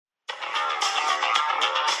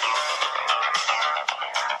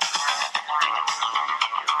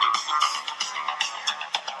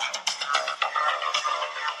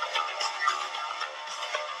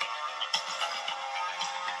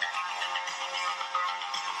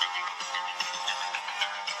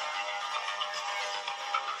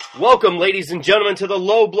Welcome, ladies and gentlemen, to the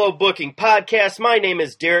Low Blow Booking Podcast. My name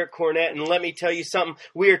is Derek Cornett, and let me tell you something.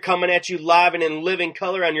 We are coming at you live and in living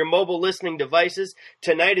color on your mobile listening devices.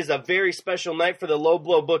 Tonight is a very special night for the Low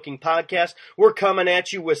Blow Booking Podcast. We're coming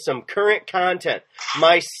at you with some current content.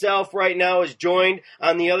 Myself right now is joined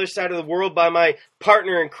on the other side of the world by my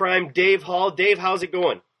partner in crime, Dave Hall. Dave, how's it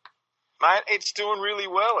going? Mate, it's doing really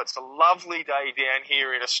well. It's a lovely day down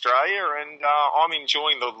here in Australia, and I'm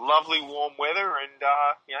enjoying the lovely warm weather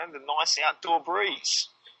and the nice outdoor breeze.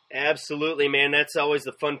 Absolutely, man. That's always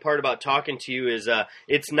the fun part about talking to you is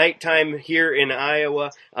it's nighttime here in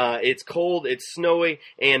Iowa. It's cold, it's snowy,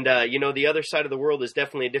 and the other side of the world is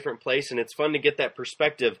definitely a different place, and it's fun to get that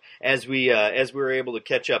perspective as we were able to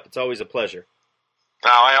catch up. It's always a pleasure.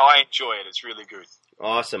 No, I enjoy it. It's really good.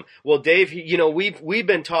 Awesome. Well, Dave, we've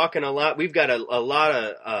been talking a lot. We've got a lot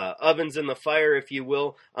of ovens in the fire, if you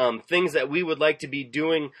will, things that we would like to be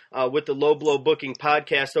doing with the Low Blow Booking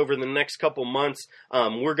Podcast over the next couple months.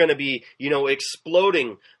 We're going to be,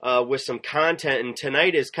 exploding with some content, and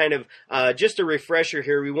tonight is kind of just a refresher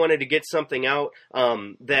here. We wanted to get something out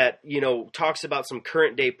that, talks about some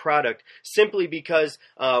current day product, simply because,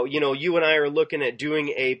 you and I are looking at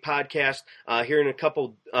doing a podcast here in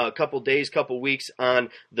a couple days, couple weeks on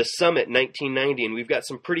the Summit 1990, and we've got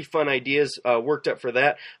some pretty fun ideas worked up for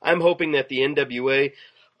that. I'm hoping that the NWA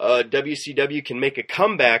WCW can make a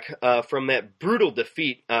comeback from that brutal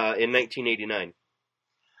defeat in 1989.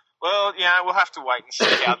 Well, we'll have to wait and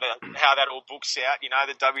see how that all books out.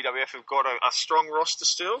 The WWF have got a strong roster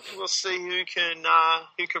still. We'll see who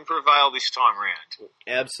can prevail this time around.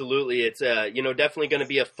 Absolutely, it's definitely going to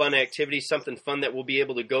be a fun activity, something fun that we'll be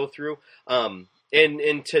able to go through.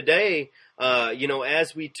 And today,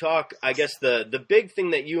 as we talk, I guess the big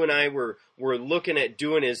thing that you and I were looking at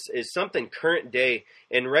doing is something current day.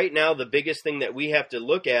 And right now, the biggest thing that we have to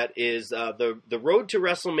look at is the road to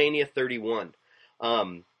WrestleMania 31.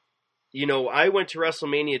 I went to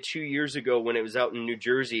WrestleMania 2 years ago when it was out in New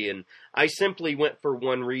Jersey, and I simply went for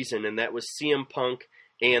one reason, and that was CM Punk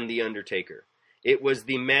and The Undertaker. It was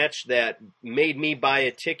the match that made me buy a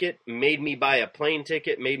ticket, made me buy a plane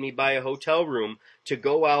ticket, made me buy a hotel room to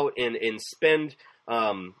go out and spend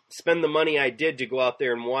the money I did to go out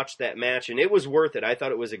there and watch that match. And it was worth it. I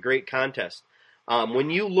thought it was a great contest. When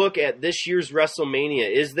you look at this year's WrestleMania,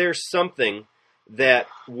 is there something that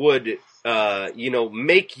would,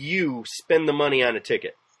 make you spend the money on a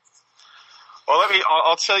ticket? Well,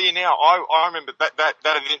 I'll tell you now, I remember that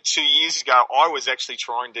event 2 years ago. I was actually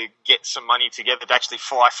trying to get some money together to actually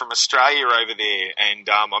fly from Australia over there, and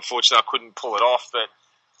unfortunately I couldn't pull it off. But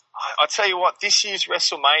I tell you what, this year's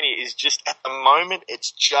WrestleMania is just, at the moment,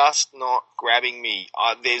 it's just not grabbing me.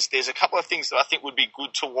 There's a couple of things that I think would be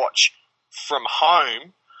good to watch from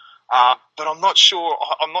home, but I'm not sure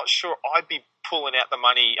I'd be pulling out the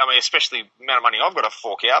money. I mean, especially the amount of money I've got to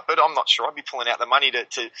fork out, but I'm not sure I'd be pulling out the money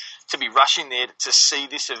to be rushing there to see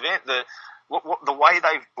this event. The way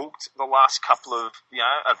they've booked the last couple of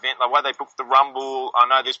event, the way they booked the Rumble. I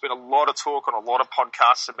know there's been a lot of talk on a lot of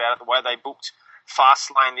podcasts about it. The way they booked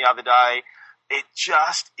Fastlane the other day, it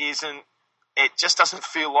just isn't. It just doesn't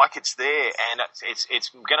feel like it's there, and it's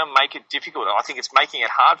going to make it difficult. I think it's making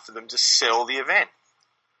it hard for them to sell the event.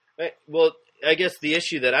 Well, I guess the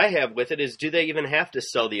issue that I have with it is, do they even have to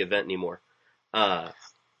sell the event anymore?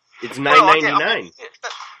 It's $9.99.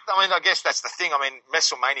 I guess that's the thing. I mean,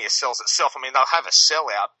 WrestleMania sells itself. I mean, they'll have a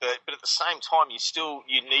sellout, but at the same time,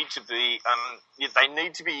 you need to be. They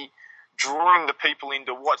need to be drawing the people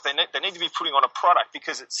into what they need to be putting on a product,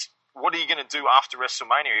 because it's, what are you going to do after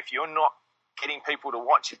WrestleMania if you're not getting people to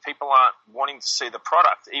watch? If people aren't wanting to see the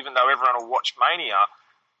product, even though everyone will watch Mania,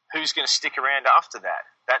 who's going to stick around after that?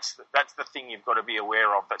 That's the thing you've got to be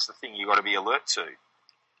aware of. That's the thing you've got to be alert to.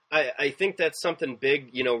 I think that's something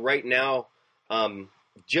big, right now,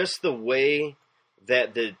 just the way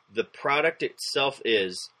that the product itself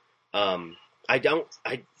is, I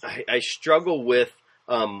struggle with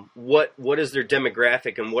what is their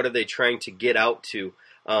demographic and what are they trying to get out to.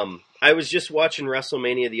 I was just watching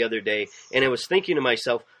WrestleMania the other day, and I was thinking to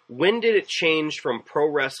myself, when did it change from pro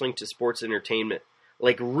wrestling to sports entertainment?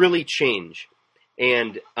 Like, really change?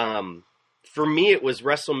 And for me, it was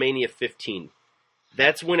WrestleMania 15.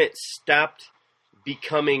 That's when it stopped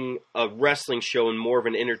becoming a wrestling show and more of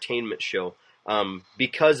an entertainment show,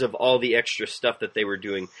 because of all the extra stuff that they were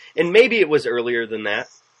doing. And maybe it was earlier than that,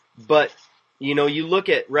 but you look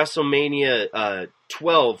at WrestleMania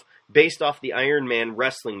 12 based off the Iron Man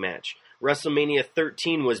wrestling match. WrestleMania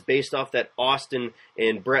 13 was based off that Austin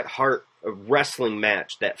and Bret Hart wrestling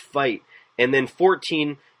match, that fight. And then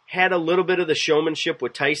 14 had a little bit of the showmanship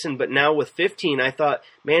with Tyson, but now with 15, I thought,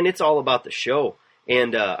 man, it's all about the show.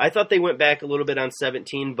 And I thought they went back a little bit on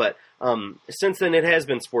 17, but since then it has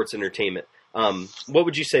been sports entertainment. What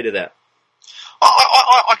would you say to that?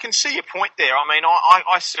 I can see your point there. I mean,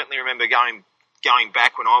 I certainly remember going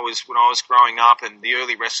back when I was growing up and the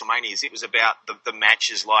early WrestleManias. It was about the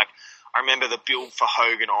matches. Like, I remember the build for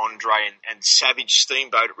Hogan, Andre, and Savage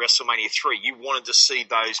Steamboat at WrestleMania 3. You wanted to see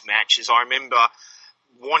those matches. I remember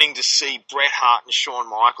wanting to see Bret Hart and Shawn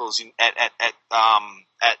Michaels at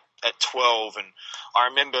 12, and I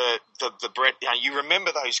remember the Bret. You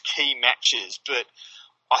remember those key matches, but.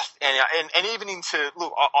 And even into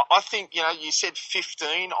look, I think you said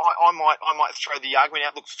 15. I might throw the argument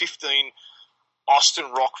out. Look, 15, Austin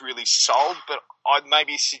Rock really sold, but I'd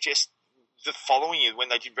maybe suggest the following year when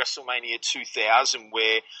they did WrestleMania 2000,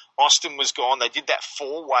 where Austin was gone. They did that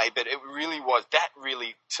 4-way, but it really was that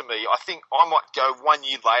really to me. I think I might go 1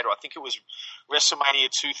 year later. I think it was WrestleMania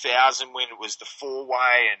 2000 when it was the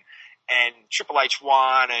 4-way and Triple H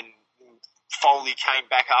won and Foley came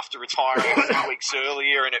back after retiring a few weeks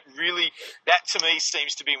earlier, and it really, that to me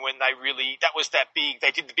seems to be when they really, that was that big,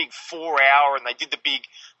 they did the big 4-hour and they did the big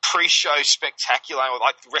pre-show spectacular,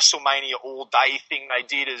 like the WrestleMania all-day thing they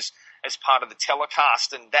did as part of the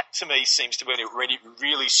telecast, and that to me seems to be when it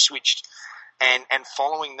really switched. And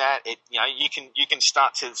following that, you can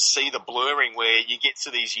start to see the blurring where you get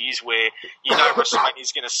to these years where WrestleMania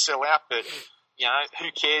is going to sell out, but who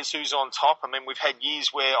cares who's on top? I mean, we've had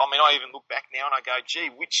years where, I even look back now and I go, gee,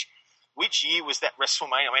 which year was that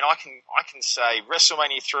WrestleMania? I mean, I can say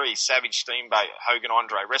WrestleMania 3, Savage Steamboat, Hogan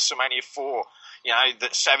Andre. WrestleMania 4,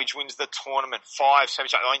 that Savage wins the tournament. 5,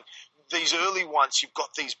 Savage. I mean, these early ones, you've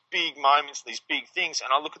got these big moments, these big things,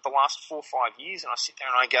 and I look at the last 4 or 5 years and I sit there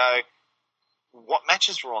and I go, what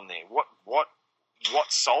matches were on there? What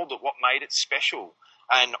sold it? What made it special?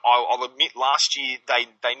 And I'll admit, last year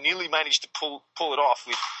they nearly managed to pull it off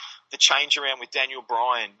with the change around with Daniel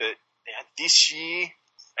Bryan, but this year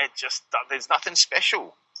there's nothing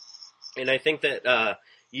special. And I think that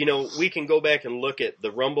we can go back and look at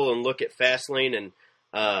the Rumble and look at Fastlane, and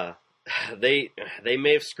they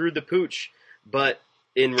may have screwed the pooch, but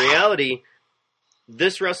in reality,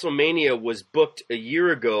 this WrestleMania was booked a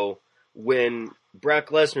year ago when Brock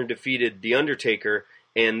Lesnar defeated The Undertaker,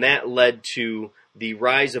 and that led to the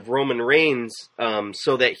rise of Roman Reigns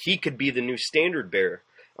so that he could be the new standard bearer.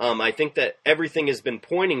 I think that everything has been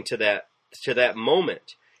pointing to that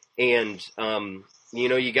moment. And,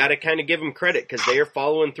 you got to kind of give them credit because they are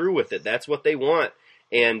following through with it. That's what they want.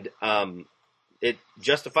 And it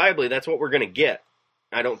justifiably, that's what we're going to get.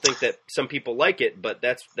 I don't think that some people like it, but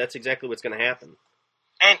that's exactly what's going to happen.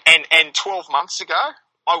 And 12 months ago,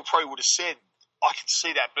 I probably would have said, I could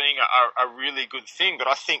see that being a really good thing, but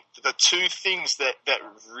I think the two things that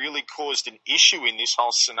really caused an issue in this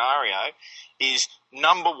whole scenario is,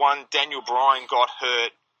 number one, Daniel Bryan got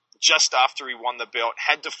hurt just after he won the belt,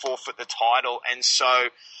 had to forfeit the title, and so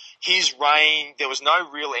his reign, there was no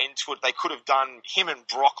real end to it. They could have done him and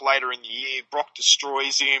Brock later in the year. Brock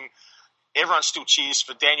destroys him. Everyone still cheers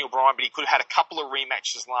for Daniel Bryan, but he could have had a couple of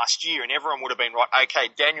rematches last year, and everyone would have been right, okay,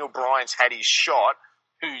 Daniel Bryan's had his shot,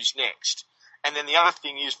 who's next? And then the other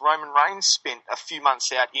thing is Roman Reigns spent a few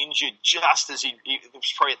months out injured just as he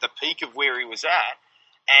was probably at the peak of where he was at,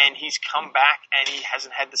 and he's come back and he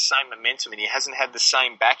hasn't had the same momentum and he hasn't had the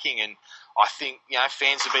same backing, and I think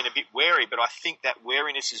fans have been a bit wary, but I think that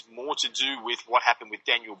wariness is more to do with what happened with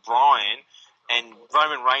Daniel Bryan, and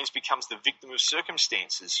Roman Reigns becomes the victim of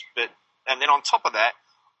circumstances. And then on top of that,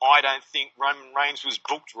 I don't think Roman Reigns was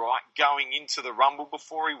booked right going into the Rumble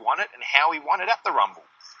before he won it and how he won it at the Rumble.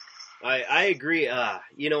 I agree. I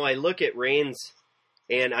look at Reigns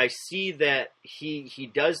and I see that he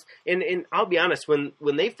does, and I'll be honest, when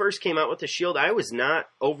they first came out with the Shield, I was not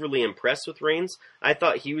overly impressed with Reigns. I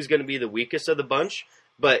thought he was going to be the weakest of the bunch,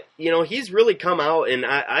 but he's really come out, and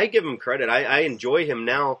I give him credit. I enjoy him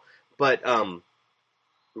now, but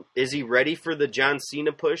is he ready for the John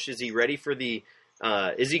Cena push? Is he ready for the?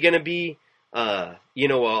 Is he going to be a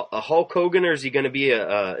Hulk Hogan, or is he going to be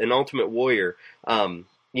an Ultimate Warrior?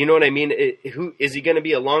 You know what I mean? Who is he going to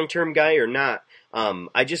be, a long-term guy or not?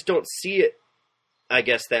 I just don't see it, I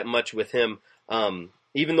guess, that much with him,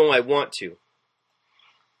 even though I want to.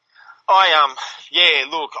 I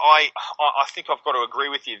think I've got to agree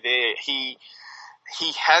with you there. He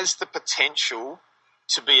has the potential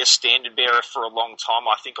to be a standard bearer for a long time.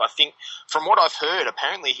 I think from what I've heard,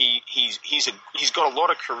 apparently he's got a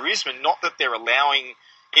lot of charisma. Not that they're allowing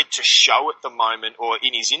it to show at the moment or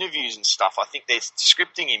in his interviews and stuff. I think they're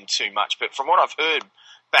scripting him too much. But from what I've heard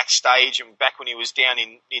backstage and back when he was down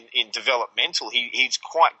in developmental, he's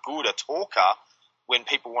quite good a talker when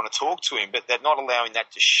people want to talk to him, but they're not allowing that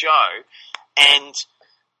to show. And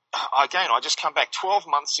again, I just come back 12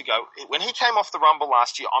 months ago when he came off the Rumble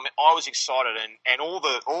last year. I mean, I was excited, and all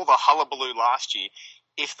the hullabaloo last year.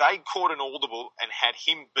 If they caught an audible and had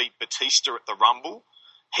him beat Batista at the Rumble,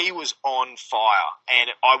 he was on fire, and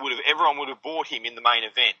everyone would have bought him in the main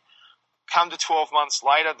event. Come to 12 months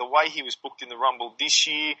later, the way he was booked in the Rumble this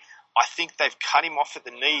year, I think they've cut him off at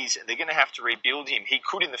the knees, and they're going to have to rebuild him. He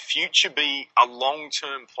could in the future be a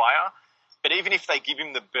long-term player, but even if they give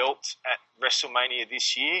him the belt at WrestleMania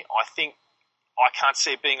this year, I can't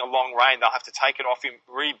see it being a long reign. They'll have to take it off him,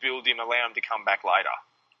 rebuild him, allow him to come back later.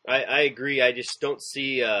 I agree. I just don't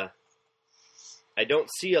see. I don't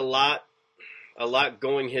see a lot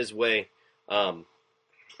going his way. I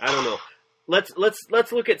don't know. Let's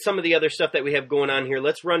look at some of the other stuff that we have going on here.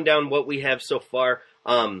 Let's run down what we have so far.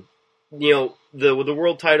 The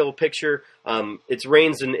world title picture. It's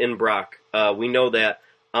Reigns and Brock. We know that.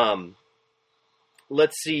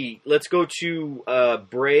 Let's see. Let's go to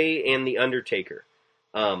Bray and the Undertaker.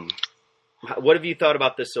 What have you thought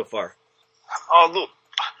about this so far? Oh, look.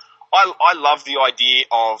 I love the idea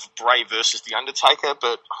of Bray versus The Undertaker,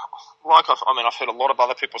 but I've heard a lot of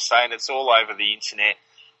other people saying it's all over the internet.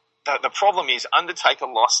 The problem is Undertaker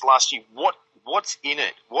lost last year. What's in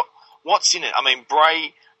it? What's in it? I mean,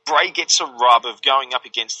 Bray gets a rub of going up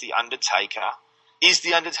against The Undertaker. Is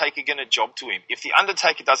The Undertaker going to job to him? If The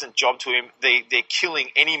Undertaker doesn't job to him, they're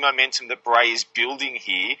killing any momentum that Bray is building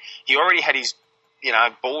here. He already had his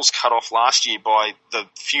balls cut off last year by the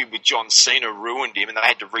feud with John Cena, ruined him, and they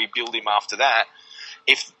had to rebuild him after that.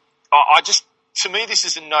 To me, this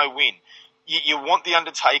is a no-win. You want The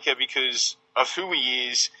Undertaker because of who he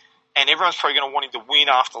is, and everyone's probably going to want him to win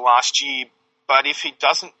after last year. But if he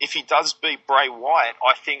does beat Bray Wyatt,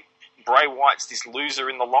 I think Bray Wyatt's this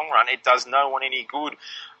loser in the long run. It does no one any good.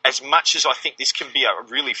 As much as I think this can be a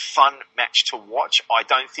really fun match to watch, I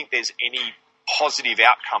don't think there's any positive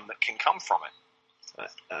outcome that can come from it.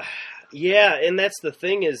 Yeah, and that's the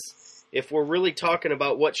thing is, if we're really talking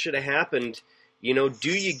about what should have happened, do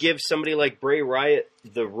you give somebody like Bray Wyatt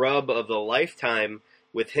the rub of the lifetime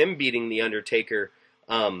with him beating The Undertaker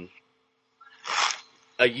a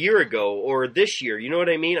year ago or this year? You know what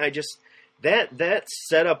I mean? That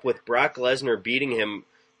setup with Brock Lesnar beating him,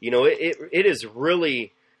 it is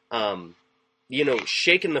really,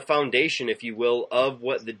 shaking the foundation, if you will, of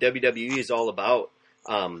what the WWE is all about.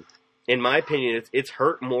 In my opinion, it's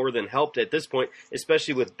hurt more than helped at this point,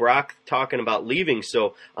 especially with Brock talking about leaving.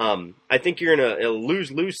 So I think you're in a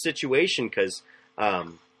lose-lose situation because,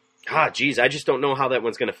 I just don't know how that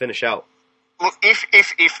one's going to finish out. Look,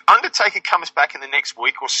 if Undertaker comes back in the next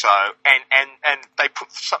week or so and they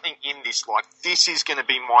put something in this, like, this is going to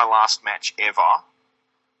be my last match ever,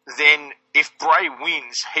 then if Bray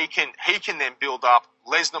wins, he can then build up.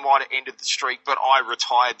 Lesnar might have ended the streak, but I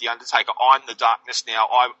retired The Undertaker. I'm the darkness now.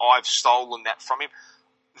 I've stolen that from him.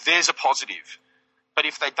 There's a positive. But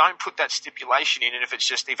if they don't put that stipulation in, and if it's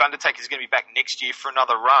just, if Undertaker's going to be back next year for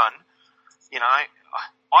another run,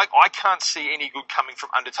 I can't see any good coming from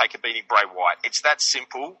Undertaker beating Bray Wyatt. It's that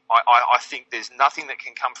simple. I think there's nothing that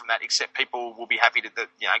can come from that except people will be happy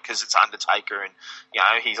because it's Undertaker and,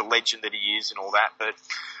 he's a legend that he is and all that. But,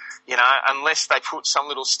 unless they put some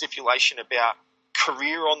little stipulation about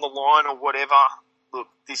career on the line or whatever, look,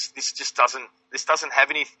 this just doesn't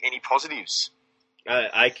have any positives.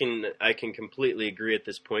 I can completely agree at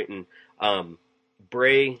this point. And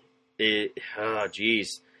Bray,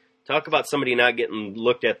 talk about somebody not getting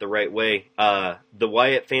looked at the right way. The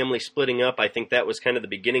Wyatt family splitting up, I think that was kind of the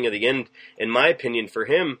beginning of the end, in my opinion, for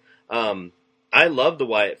him. I love the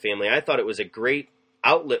Wyatt family. I thought it was a great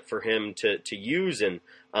outlet for him to use, and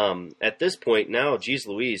at this point now, geez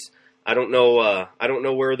Louise, I don't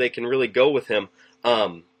know where they can really go with him.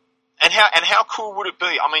 And how cool would it be?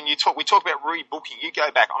 I mean, we talk about rebooking. You go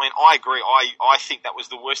back. I mean, I agree. I think that was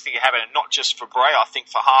the worst thing that happened, and not just for Bray. I think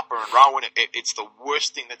for Harper and Rowan, it's the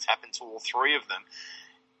worst thing that's happened to all three of them.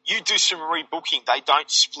 You do some rebooking. They don't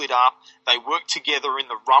split up. They work together in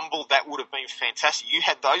the Rumble. That would have been fantastic. You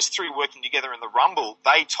had those three working together in the Rumble.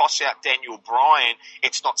 They toss out Daniel Bryan.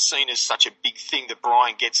 It's not seen as such a big thing that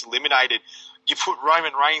Bryan gets eliminated. You put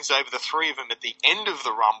Roman Reigns over the three of them at the end of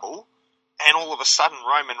the Rumble, and all of a sudden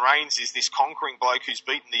Roman Reigns is this conquering bloke who's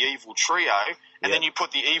beaten the evil trio, and then you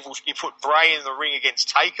put Bray in the ring against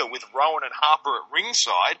Taker with Rowan and Harper at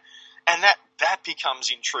ringside, and that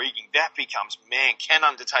becomes intriguing. That becomes, man, can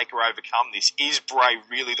Undertaker overcome this? Is Bray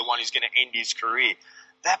really the one who's going to end his career?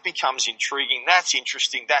 That becomes intriguing. That's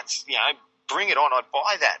interesting. That's, bring it on. I'd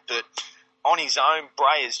buy that. But on his own,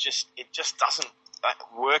 Bray is it just doesn't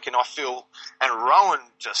work, and I feel, and Rowan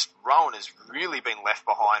has really been left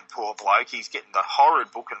behind, poor bloke. He's getting the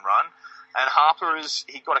horrid book and run. And Harper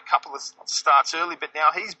he got a couple of starts early, but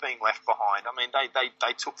now he's being left behind. I mean,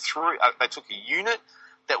 they took a unit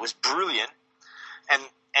that was brilliant,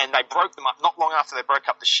 and they broke them up not long after they broke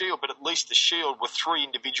up the Shield, but at least the Shield were three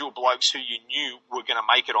individual blokes who you knew were going to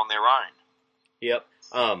make it on their own. Yep.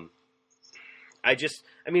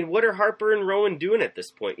 What are Harper and Rowan doing at this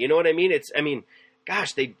point? You know what I mean?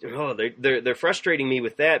 Gosh, they're frustrating me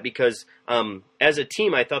with that because as a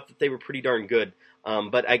team, I thought that they were pretty darn good.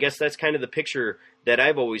 But I guess that's kind of the picture that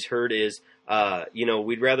I've always heard is,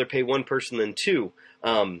 we'd rather pay one person than two.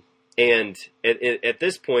 And at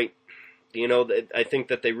this point, I think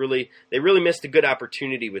that they really missed a good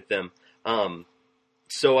opportunity with them.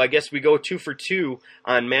 So I guess we go 2 for 2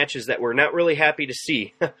 on matches that we're not really happy to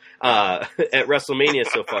see at WrestleMania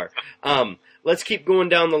so far. Let's keep going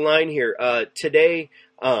down the line here. Today,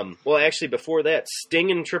 before that,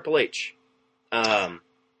 Sting and Triple H.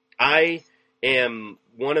 I am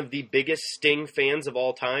one of the biggest Sting fans of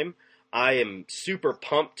all time. I am super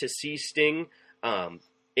pumped to see Sting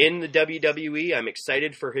in the WWE. I'm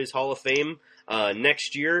excited for his Hall of Fame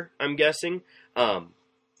next year, I'm guessing.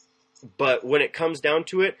 But when it comes down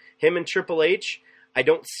to it, him and Triple H, I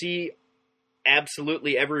don't see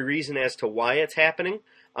absolutely every reason as to why it's happening.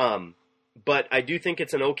 But I do think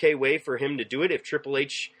it's an okay way for him to do it if Triple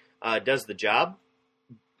H does the job.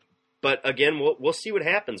 But again, we'll see what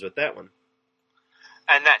happens with that one.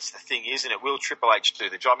 And that's the thing, isn't it? Will Triple H do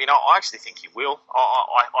the job? I actually think he will.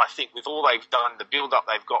 I think with all they've done, the build-up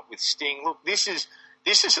they've got with Sting, look, this has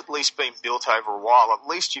at least been built over a while. At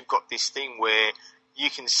least you've got this thing where you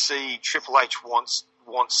can see Triple H wants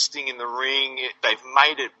Sting in the ring. They've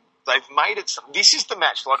made it. This is the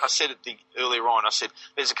match, like I said earlier on. I said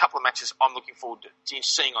there's a couple of matches I'm looking forward to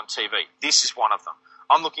seeing on TV. This is one of them.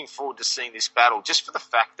 I'm looking forward to seeing this battle just for the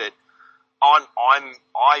fact that I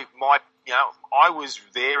was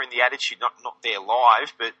there in the Attitude, not there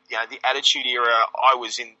live, but the Attitude Era. I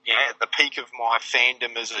was in at the peak of my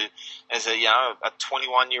fandom as a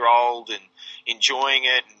 21-year-old and enjoying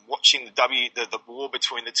it and watching the war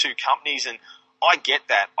between the two companies, and I get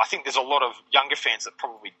that. I think there's a lot of younger fans that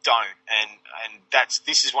probably don't, and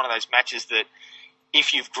this is one of those matches that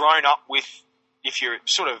if you've grown up with, if you're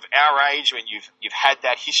sort of our age when you've had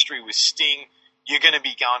that history with Sting, you're going to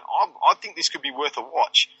be going, I think this could be worth a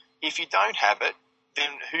watch. If you don't have it, then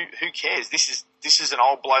who cares? This is an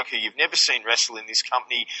old bloke who you've never seen wrestle in this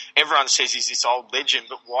company. Everyone says he's this old legend,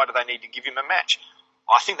 but why do they need to give him a match?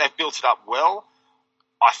 I think they've built it up well.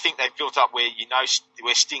 I think they've built up where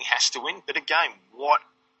where Sting has to win. But again,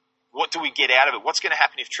 what do we get out of it? What's going to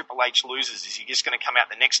happen if Triple H loses? Is he just going to come out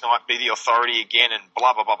the next night, be the authority again, and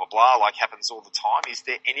blah blah blah blah blah like happens all the time? Is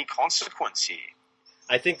there any consequence here?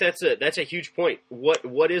 I think that's a huge point.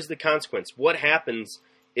 What is the consequence? What happens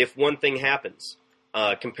if one thing happens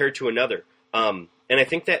compared to another? And I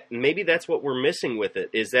think that maybe that's what we're missing with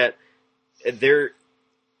it, is that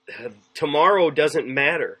tomorrow doesn't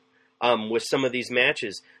matter with some of these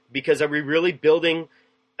matches, because are we really building?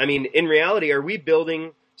 I mean, in reality, are we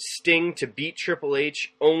building Sting to beat Triple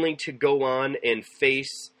H only to go on and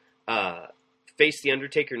face the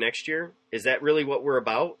Undertaker next year? Is that really what we're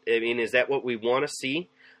about? I mean, is that what we want to see?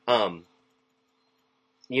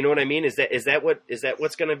 You know what I mean? Is that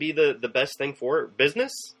what's going to be the best thing for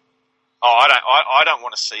business? Oh, I don't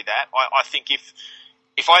want to see that. I think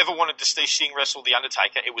if I ever wanted to see Sting wrestle the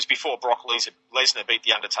Undertaker, it was before Brock Lesnar beat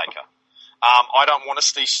the Undertaker. I don't want to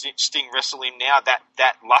see Sting wrestle him now.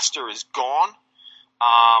 That luster is gone.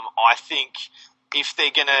 I think if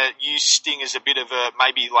they're going to use Sting as a bit of a,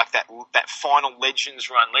 maybe like that final Legends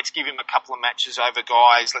run, let's give him a couple of matches over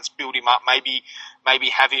guys. Let's build him up. Maybe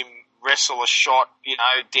have him wrestle a shot,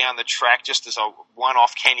 down the track just as a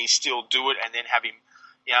one-off. Can he still do it? And then have him,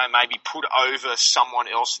 maybe put over someone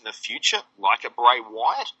else in the future, like a Bray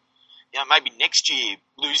Wyatt. Maybe next year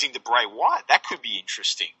losing to Bray Wyatt, that could be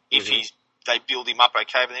interesting if they build him up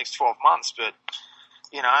okay over the next 12 months. But,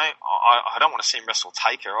 I don't want to see him wrestle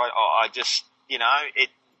Taker. I just,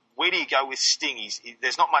 where do you go with Sting?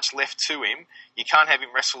 There's not much left to him. You can't have him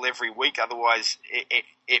wrestle every week, otherwise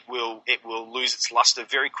it will lose its luster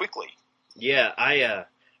very quickly. Yeah,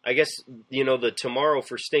 I guess the tomorrow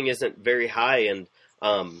for Sting isn't very high, and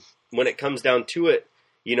when it comes down to it,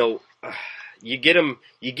 you get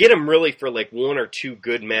him really for like one or two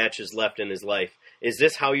good matches left in his life. Is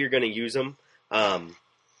this how you're going to use him?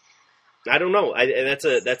 I don't know.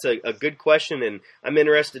 That's a good question, and I'm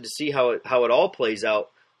interested to see how it all plays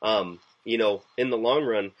out. In the long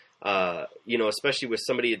run, especially with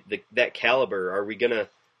somebody that caliber, are we going to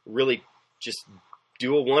really just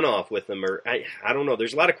do a one-off with them? Or I don't know.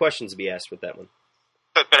 There's a lot of questions to be asked with that one.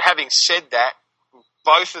 But having said that,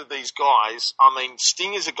 both of these guys, I mean,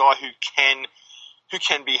 Sting is a guy who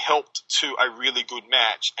can be helped to a really good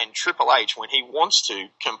match, and Triple H, when he wants to,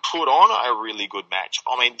 can put on a really good match.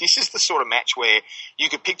 I mean, this is the sort of match where you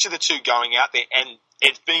could picture the two going out there and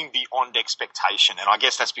it's being beyond expectation, and I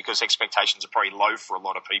guess that's because expectations are probably low for a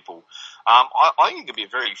lot of people. I think it could be a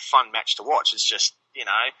very fun match to watch. It's just,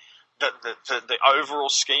 the overall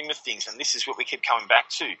scheme of things, and this is what we keep coming back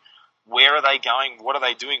to. Where are they going? What are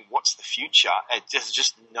they doing? What's the future? There's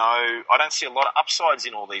just I don't see a lot of upsides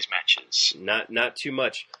in all these matches. Not too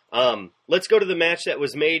much. Let's go to the match that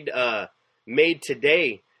was made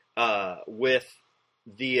today with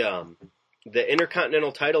the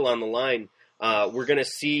Intercontinental title on the line. We're going to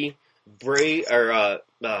see Bad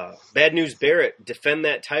News Barrett defend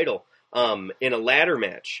that title in a ladder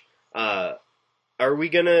match. Are we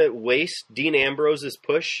going to waste Dean Ambrose's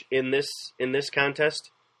push in this contest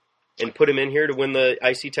and put him in here to win the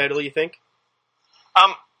IC title, you think?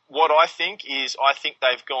 What I think is,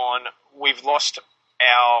 they've gone, we've lost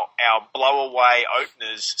our blow-away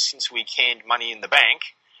openers since we canned Money in the Bank,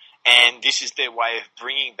 and this is their way of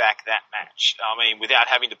bringing back that match. I mean, without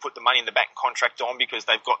having to put the Money in the Bank contract on, because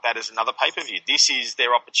they've got that as another pay-per-view. This is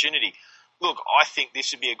their opportunity. Look, I think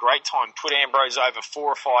this would be a great time. Put Ambrose over 4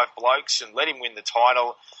 or 5 blokes and let him win the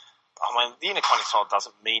title. I mean, the Intercontinental title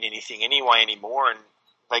doesn't mean anything anymore, and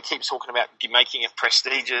they keep talking about making it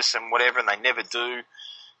prestigious and whatever, and they never do.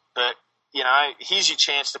 But, here's your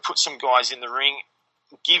chance to put some guys in the ring,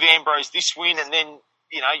 give Ambrose this win, and then,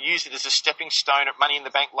 use it as a stepping stone at Money in the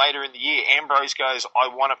Bank later in the year. Ambrose goes, I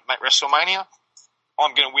won at WrestleMania.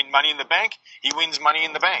 I'm going to win Money in the Bank. He wins Money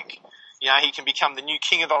in the Bank. He can become the new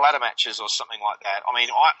king of the ladder matches or something like that. I mean,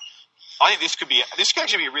 I think this could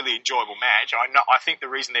actually be a really enjoyable match. I think the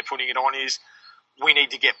reason they're putting it on is we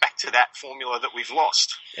need to get back to that formula that we've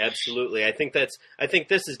lost. Absolutely. I think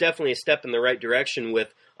this is definitely a step in the right direction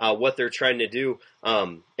with what they're trying to do.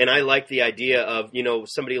 And I like the idea of,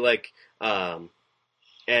 somebody like,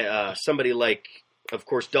 of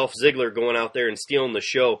course, Dolph Ziggler going out there and stealing the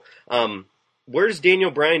show. Where does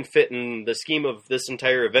Daniel Bryan fit in the scheme of this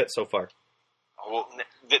entire event so far? Well,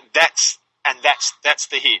 that's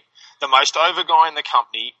the hit. The most over guy in the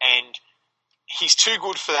company, and he's too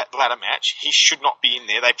good for that ladder match. He should not be in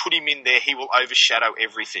there. They put him in there. He will overshadow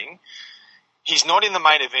everything. He's not in the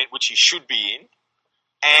main event, which he should be in.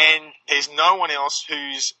 And there's no one else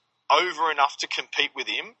who's over enough to compete with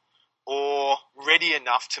him or ready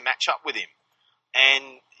enough to match up with him.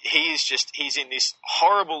 And he's in this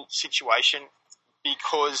horrible situation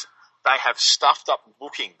because they have stuffed up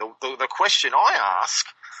booking. The question I ask,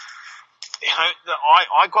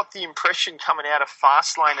 I got the impression coming out of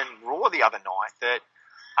Fastlane and Raw the other night that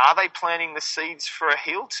are they planting the seeds for a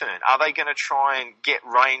heel turn? Are they going to try and get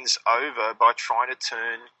Reigns over by trying to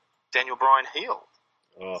turn Daniel Bryan heel?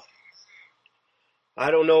 Oh,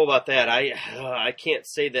 I don't know about that. I can't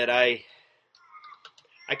say that I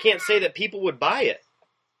can't say that people would buy it.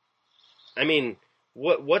 I mean,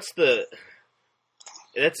 what's the?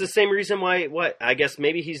 That's the same reason why. What? I guess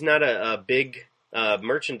maybe he's not a big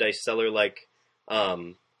merchandise seller like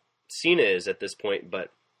Cena is at this point.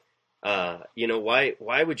 But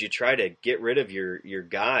why would you try to get rid of your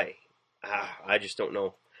guy? I just don't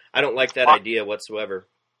know. I don't like that idea whatsoever.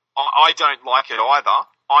 I don't like it either.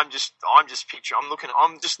 I'm just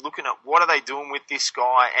looking at what are they doing with this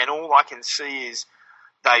guy, and all I can see is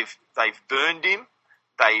they've burned him,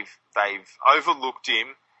 they've overlooked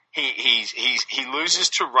him. He loses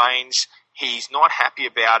to Reigns. He's not happy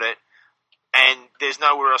about it, and there's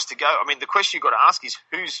nowhere else to go. I mean, the question you've got to ask is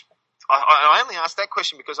who's. I only asked that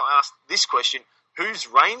question because I asked this question: who's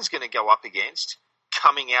Reigns going to go up against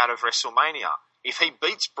coming out of WrestleMania? If he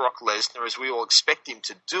beats Brock Lesnar, as we all expect him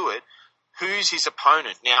to do it, who's his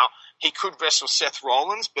opponent? Now, he could wrestle Seth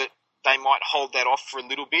Rollins, but they might hold that off for a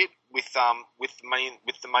little bit with the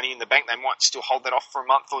money in the bank. They might still hold that off for a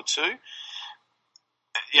month or two.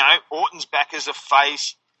 Orton's back as a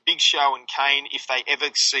face. Big Show and Kane, if they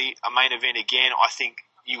ever see a main event again, I think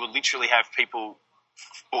you will literally have people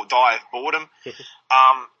die of boredom.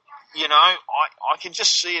 I can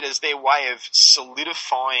just see it as their way of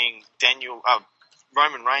solidifying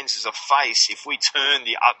Roman Reigns as a face. If we turn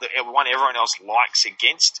the one everyone else likes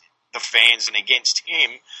against the fans and against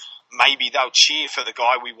him, maybe they'll cheer for the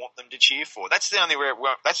guy we want them to cheer for. That's the only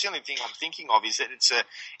thing I'm thinking of, is that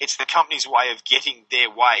it's the company's way of getting their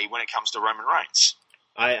way when it comes to Roman Reigns.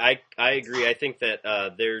 I agree. I think that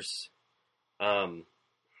there's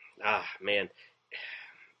man.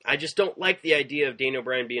 I just don't like the idea of Daniel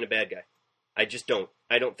Bryan being a bad guy. I just don't.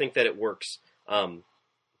 I don't think that it works.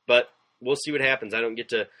 But we'll see what happens. I don't get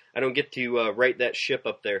to right that ship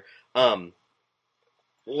up there.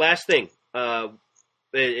 last thing.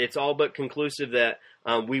 It's all but conclusive that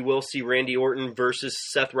we will see Randy Orton versus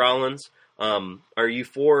Seth Rollins. Are you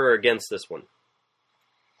for or against this one?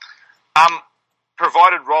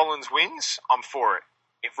 Provided Rollins wins, I'm for it.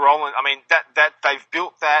 If Rollins, I mean that they've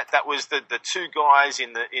built that was the two guys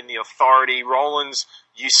in the authority. Rollins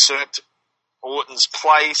usurped Orton's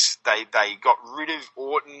place. They got rid of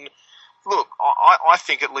Orton. Look, I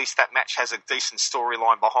think at least that match has a decent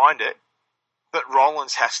storyline behind it, but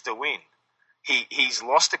Rollins has to win. He's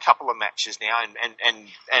lost a couple of matches now,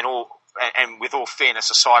 and with all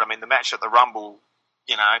fairness aside, I mean the match at the Rumble,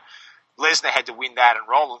 you know, Lesnar had to win that, and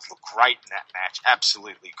Rollins looked great in that match,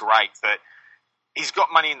 absolutely great. But he's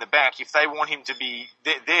got money in the bank. If they want him to be,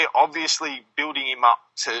 they're obviously building him up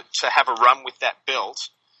to have a run with that belt.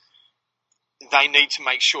 They need to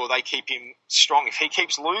make sure they keep him strong. If he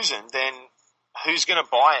keeps losing, then who's going to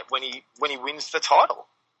buy it when he wins the title?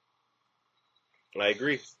 I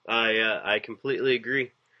agree. I completely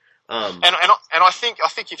agree. And I think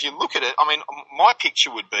if you look at it, I mean, my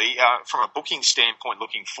picture would be from a booking standpoint,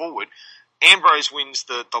 looking forward. Ambrose wins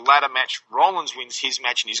the ladder match. Rollins wins his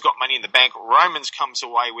match, and he's got money in the bank. Roman's comes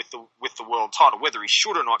away with the world title. Whether he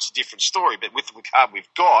should or not, it's a different story. But with the card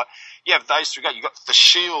we've got, you have those three guys. You've got the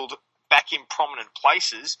Shield back in prominent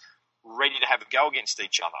places, ready to have a go against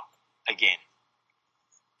each other again.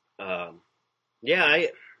 Yeah,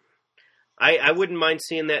 I wouldn't mind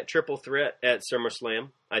seeing that triple threat at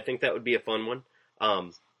SummerSlam. I think that would be a fun one.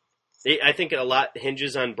 I think a lot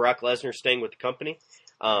hinges on Brock Lesnar staying with the company.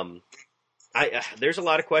 There's a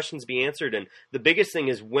lot of questions to be answered, and the biggest thing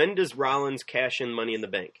is, when does Rollins cash in Money in the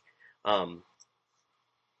Bank?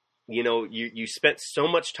 You know, you spent so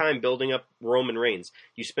much time building up Roman Reigns.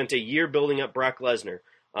 You spent a year building up Brock Lesnar.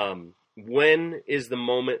 When is the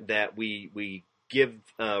moment that we give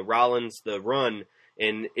Rollins the run,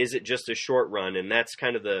 and is it just a short run? And that's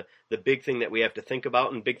kind of the big thing that we have to think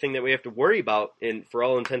about, and big thing that we have to worry about for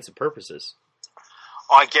all intents and purposes.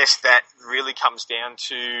 I guess that really comes down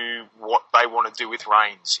to what they want to do with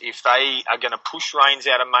Reigns. If they are going to push Reigns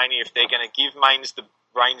out of Mania, if they're going to give Reigns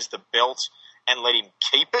the belt and let him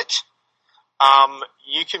keep it,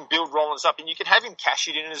 you can build Rollins up and you can have him cash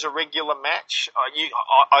it in as a regular match.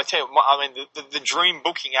 I tell you, I mean, the dream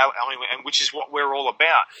booking, I mean, and which is what we're all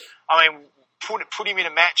about. I mean, put him in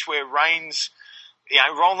a match where Reigns, you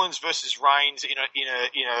know, Rollins versus Reigns in a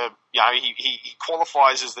you know, he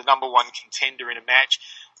qualifies as the number one contender in a match.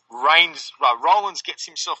 Rollins gets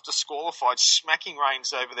himself disqualified, smacking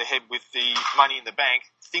Reigns over the head with the Money in the Bank,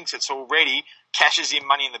 thinks it's all ready, cashes in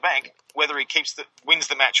Money in the Bank. Whether he wins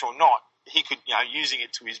the match or not, he could, you know, using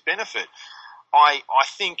it to his benefit. I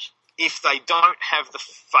think if they don't have the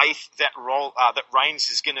faith that Reigns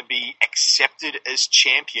is going to be accepted as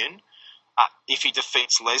champion, if he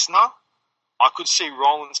defeats Lesnar, I could see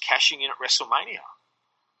Rollins cashing in at WrestleMania.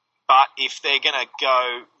 But if they're going to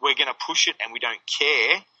go, we're going to push it and we don't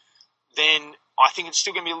care, then I think it's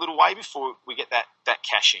still going to be a little way before we get that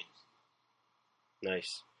cash in.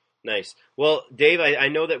 Nice. Well, Dave, I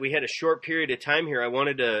know that we had a short period of time here. I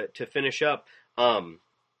wanted to finish up.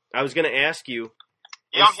 I was going to ask you.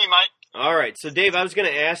 Yeah, I'm here, mate. All right. So, Dave, I was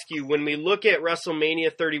going to ask you, when we look at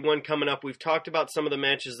WrestleMania 31 coming up, we've talked about some of the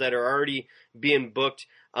matches that are already being booked.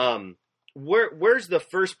 Where's the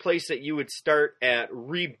first place that you would start at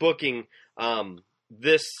rebooking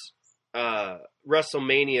this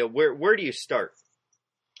WrestleMania? Where do you start?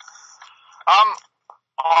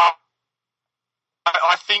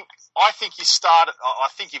 I think you start. I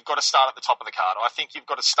think you've got to start at the top of the card. I think you've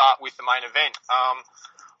got to start with the main event.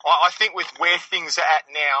 I think with where things are at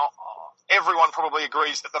now, everyone probably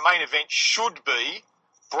agrees that the main event should be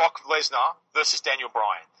Brock Lesnar versus Daniel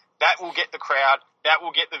Bryan. That will get the crowd. That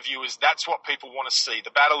will get the viewers. That's what people want to see.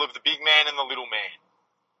 The battle of the big man and the little man.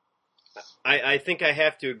 I think I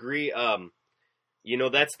have to agree. You know,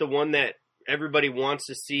 that's the one that everybody wants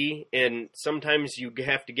to see, and sometimes you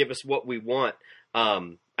have to give us what we want.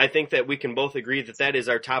 I think that we can both agree that is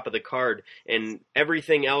our top of the card, and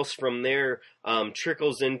everything else from there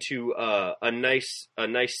trickles into a nice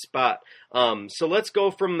spot. So let's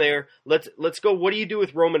go from there. Let's go. What do you do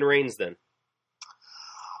with Roman Reigns then?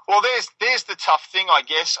 Well, there's the tough thing, I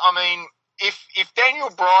guess. I mean, if Daniel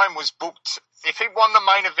Bryan was booked, if he won the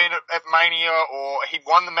main event at Mania or he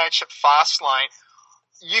won the match at Fastlane,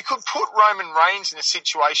 you could put Roman Reigns in a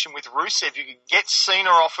situation with Rusev. You could get Cena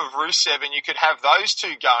off of Rusev and you could have those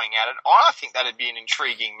two going at it. I think that would be an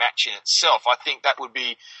intriguing match in itself. I think that would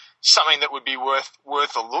be something that would be worth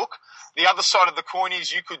a look. The other side of the coin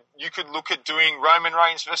is you could look at doing Roman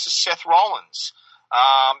Reigns versus Seth Rollins.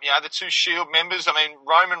 You know, the two Shield members. I mean,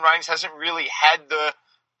 Roman Reigns hasn't really had the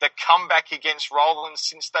the comeback against Rollins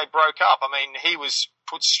since they broke up. I mean, he was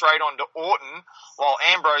put straight onto Orton while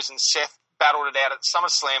Ambrose and Seth battled it out at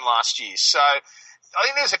SummerSlam last year. So I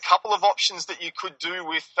think there's a couple of options that you could do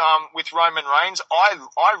with Roman Reigns. I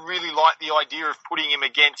really like the idea of putting him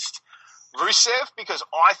against Rusev, because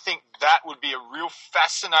I think that would be a real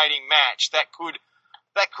fascinating match that could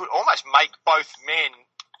almost make both men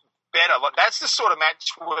better. Like, that's the sort of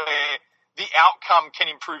match where the outcome can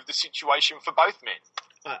improve the situation for both men.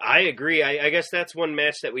 I agree. I guess that's one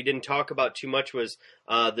match that we didn't talk about too much was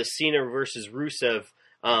the Cena versus Rusev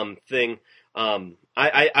thing.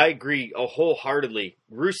 I agree wholeheartedly.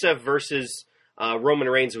 Rusev versus Roman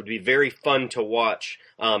Reigns would be very fun to watch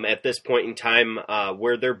at this point in time,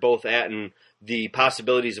 where they're both at and the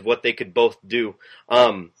possibilities of what they could both do.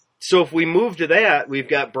 So if we move to that, we've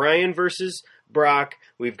got Bryan versus Brock.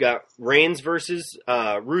 We've got Reigns versus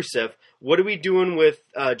Rusev. What are we doing with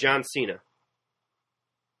John Cena?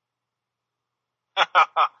 Well,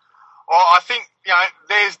 I think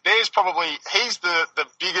there's probably he's the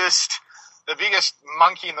biggest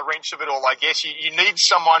monkey in the wrench of it all. I guess you need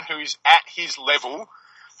someone who's at his level,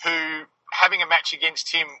 who having a match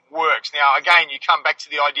against him works. Now, again, you come back to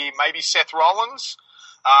the idea maybe Seth Rollins.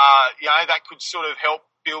 That could sort of help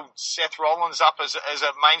build Seth Rollins up as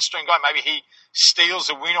a mainstream guy. Maybe he steals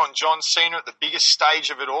a win on John Cena at the biggest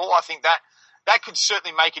stage of it all. I think that could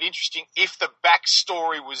certainly make it interesting if the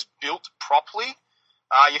backstory was built properly.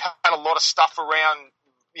 You had a lot of stuff around,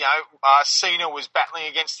 Cena was battling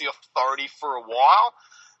against the Authority for a while,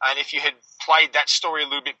 and if you had played that story a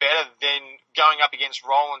little bit better, then going up against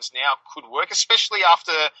Rollins now could work, especially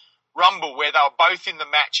after Rumble, where they were both in the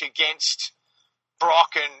match against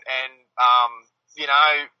Brock and it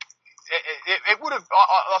would have.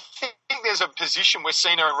 I think there's a position where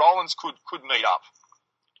Cena and Rollins could meet up.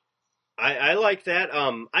 I like that.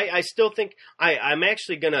 I still think I'm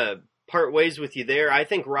actually gonna part ways with you there. I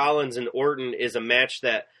think Rollins and Orton is a match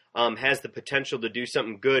that has the potential to do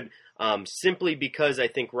something good, simply because I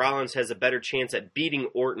think Rollins has a better chance at beating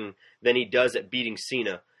Orton than he does at beating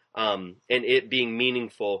Cena, and it being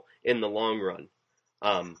meaningful in the long run.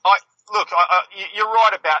 You're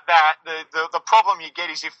right about that. The problem you get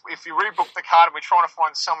is if you rebook the card and we're trying to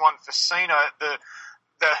find someone for Cena, the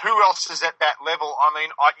who else is at that level? I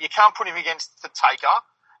mean, you can't put him against the Taker,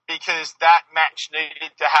 because that match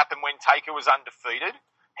needed to happen when Taker was undefeated.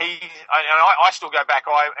 I still go back.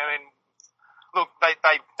 They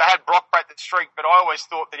had Brock break the streak, but I always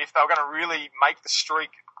thought that if they were going to really make the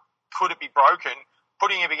streak, could it be broken?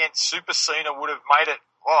 Putting him against Super Cena would have made it.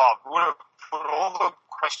 Would have put all the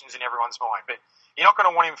questions in everyone's mind. But you're not going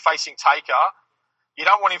to want him facing Taker. You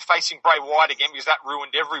don't want him facing Bray Wyatt again, because that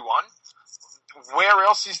ruined everyone. Where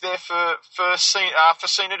else is there for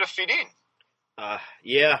Cena to fit in?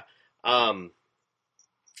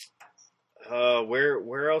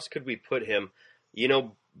 Where else could we put him?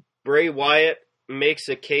 Bray Wyatt makes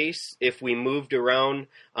a case if we moved around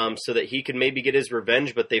so that he could maybe get his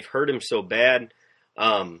revenge, but they've hurt him so bad.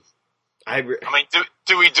 Do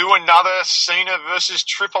we do another Cena versus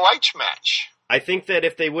Triple H match? I think that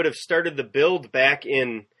if they would have started the build back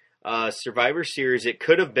in Survivor Series, it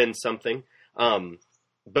could have been something.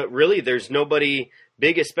 But really, there's nobody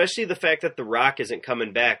big, especially the fact that The Rock isn't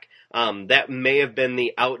coming back. That may have been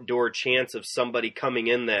the outdoor chance of somebody coming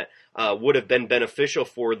in that would have been beneficial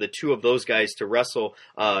for the two of those guys to wrestle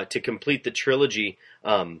to complete the trilogy.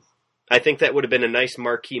 I think that would have been a nice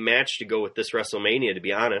marquee match to go with this WrestleMania, to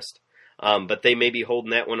be honest. But they may be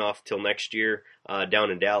holding that one off till next year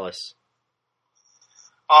down in Dallas.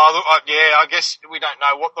 I guess we don't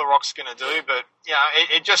know what The Rock's going to do, but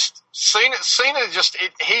Cena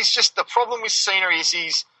he's just, the problem with Cena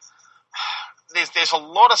is there's a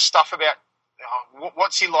lot of stuff about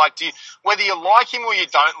what's he like. Whether you like him or you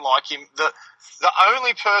don't like him, the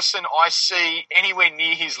only person I see anywhere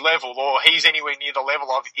near his level, or he's anywhere near the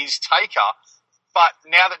level of, is Taker. But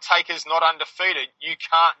now that Taker's not undefeated, you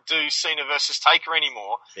can't do Cena versus Taker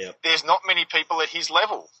anymore. Yep. There's not many people at his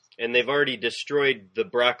level. And they've already destroyed the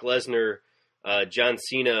Brock Lesnar, John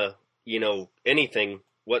Cena, anything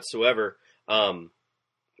whatsoever.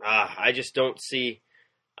 I just don't see.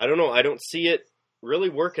 I don't know. I don't see it really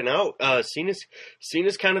working out.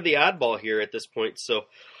 Cena's kind of the oddball here at this point. So,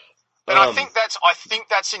 but I think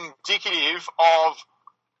that's indicative of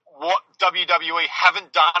what WWE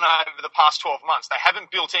haven't done over the past 12 months. They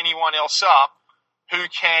haven't built anyone else up who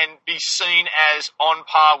can be seen as on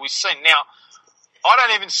par with Cena. Now, I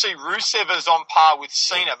don't even see Rusev as on par with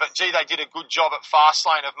Cena, but gee, they did a good job at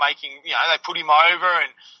Fastlane of making, they put him over,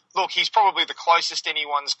 and look, he's probably the closest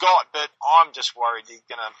anyone's got, but I'm just worried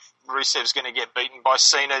Rusev's going to get beaten by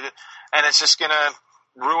Cena, and it's just going to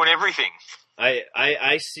ruin everything.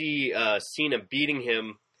 I see Cena beating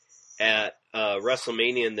him at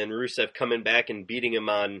WrestleMania, and then Rusev coming back and beating him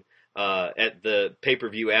on at the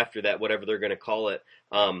pay-per-view after that, whatever they're going to call it.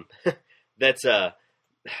 That's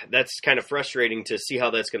kind of frustrating to see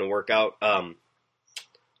how that's going to work out.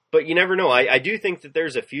 But you never know. I do think that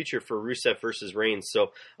there's a future for Rusev versus Reigns.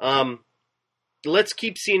 So let's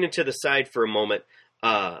keep Cena to the side for a moment.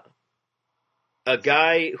 A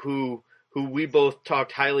guy who we both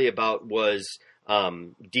talked highly about was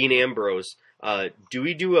Dean Ambrose. Do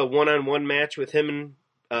we do a one-on-one match with him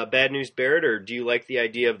and Bad News Barrett, or do you like the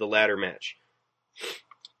idea of the ladder match?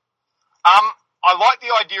 I like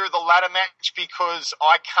the idea of the ladder match because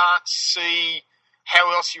I can't see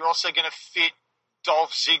how else you're also going to fit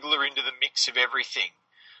Dolph Ziggler into the mix of everything.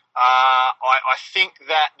 I think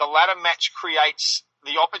that the ladder match creates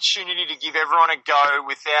the opportunity to give everyone a go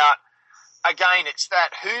without, again, it's that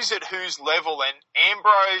who's at whose level, and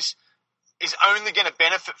Ambrose is only going to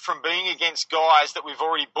benefit from being against guys that we've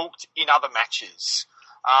already booked in other matches.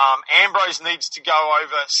 Ambrose needs to go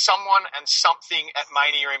over someone and something at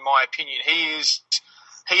Mania, in my opinion. He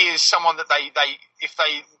is someone that if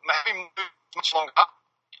they have him much longer,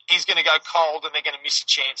 he's going to go cold and they're going to miss a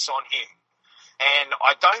chance on him. And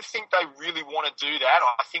I don't think they really want to do that.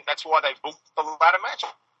 I think that's why they booked the ladder match.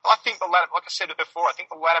 I think the ladder, like I said before, I think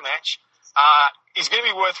the ladder match is going to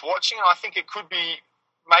be worth watching, and I think it could be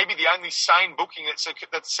maybe the only sane booking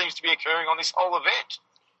that seems to be occurring on this whole event.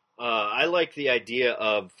 I like the idea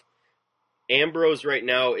of Ambrose right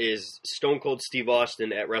now is Stone Cold Steve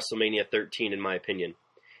Austin at WrestleMania 13, in my opinion.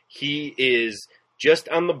 He is just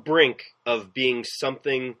on the brink of being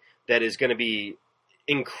something that is going to be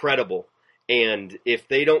incredible. And if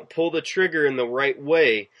they don't pull the trigger in the right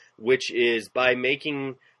way, which is by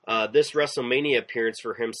making this WrestleMania appearance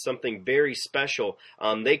for him something very special,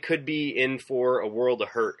 they could be in for a world of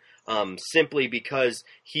hurt. Simply because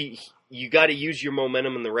you got to use your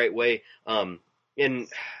momentum in the right way. I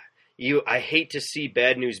hate to see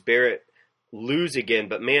Bad News Barrett lose again,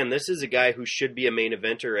 but man, this is a guy who should be a main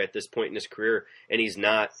eventer at this point in his career, and he's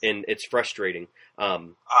not, and it's frustrating.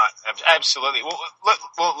 Absolutely.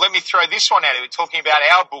 Well, let me throw this one at you. We're talking about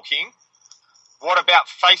our booking. What about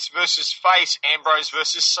face versus face, Ambrose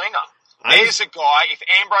versus Cena? There's a guy, if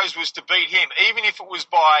Ambrose was to beat him, even if it was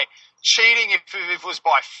by cheating, if it was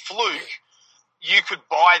by fluke, you could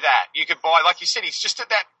buy that. You could buy, like you said, he's just at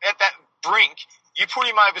that brink. You put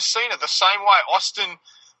him over Cena the same way Austin,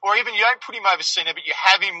 or even you don't put him over Cena, but you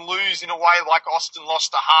have him lose in a way like Austin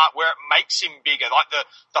lost to Hart, where it makes him bigger, like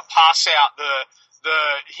the pass out,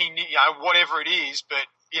 whatever it is. But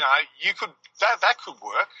you could that could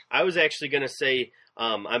work. I was actually going to say,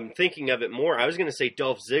 I'm thinking of it more. I was going to say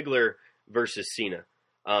Dolph Ziggler versus Cena.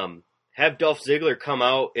 Have Dolph Ziggler come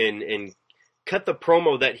out and cut the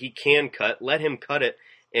promo that he can cut. Let him cut it,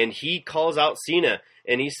 and he calls out Cena,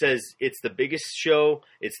 and he says, "It's the biggest show.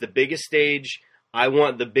 It's the biggest stage. I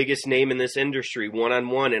want the biggest name in this industry,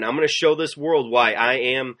 one-on-one, and I'm going to show this world why I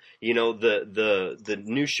am, the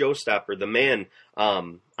new showstopper, the man."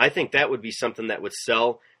 I think that would be something that would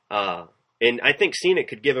sell, and I think Cena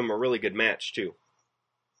could give him a really good match too.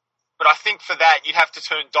 But I think for that you'd have to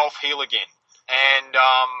turn Dolph heel again, and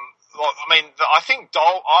I think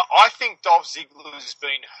Dolph Ziggler has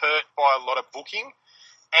been hurt by a lot of booking,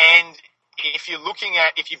 and if you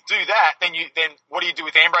do that, then what do you do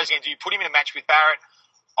with Ambrose again? Do you put him in a match with Barrett?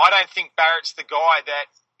 I don't think Barrett's the guy that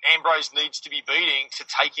Ambrose needs to be beating to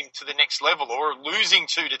take him to the next level, or losing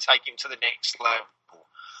to take him to the next level.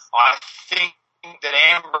 I think that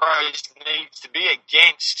Ambrose needs to be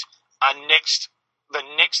against the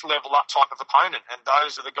next level up type of opponent, and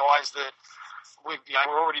those are the guys that we're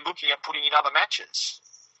already looking at putting in other matches.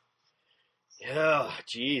 Yeah,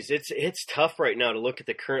 geez, it's tough right now to look at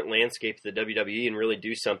the current landscape of the WWE and really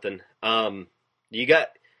do something. You got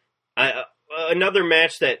another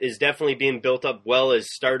match that is definitely being built up well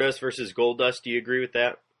is Stardust versus Goldust. Do you agree with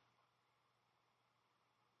that?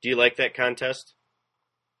 Do you like that contest?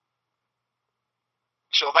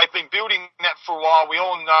 Sure, they've been building that for a while. We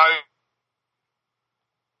all know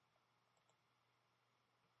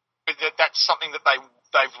that that's something that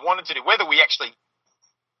they've wanted to do. Whether we actually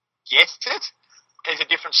get it is a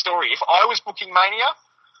different story. If I was booking Mania,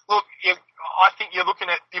 look, I think you've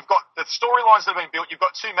got the storylines that have been built. You've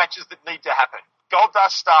got two matches that need to happen: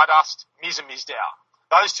 Goldust, Stardust, Miz and Mizdow.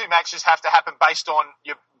 Those two matches have to happen based on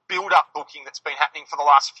your build-up booking that's been happening for the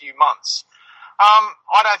last few months.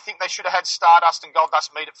 I don't think they should have had Stardust and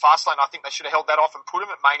Goldust meet at Fastlane. I think they should have held that off and put them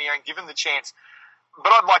at Mania and given the chance.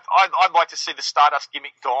 But I'd like to see the Stardust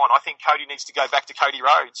gimmick gone. I think Cody needs to go back to Cody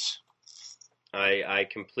Rhodes. I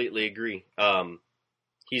completely agree.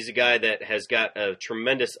 he's a guy that has got a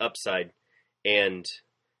tremendous upside, and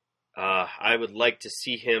I would like to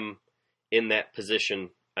see him in that position,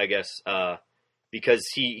 I guess, because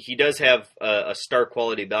he does have a star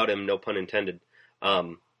quality about him, no pun intended.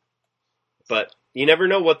 But you never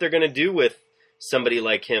know what they're going to do with somebody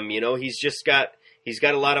like him. You know, he's got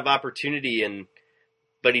a lot of opportunity,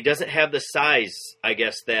 but he doesn't have the size, I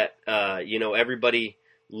guess, that everybody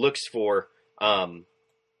looks for. And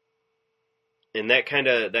that kind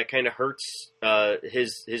of hurts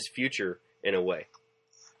his future in a way.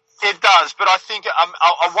 It does, but I think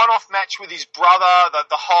a one-off match with his brother,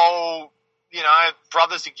 the whole,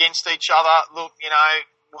 brothers against each other. Look,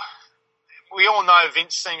 we all know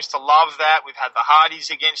Vince seems to love that. We've had the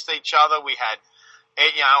Hardys against each other. We had,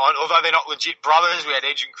 although they're not legit brothers, we had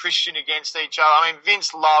Edge and Christian against each other. I mean,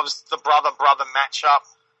 Vince loves the brother-brother matchup.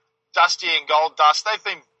 Dusty and Goldust, they've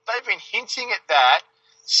been hinting at that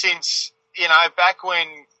since, back when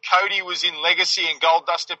Cody was in Legacy and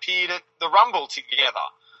Goldust appeared at the Rumble together.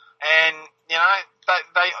 And,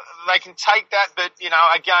 they can take that, but,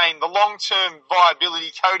 again, the long-term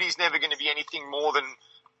viability, Cody's never going to be anything more than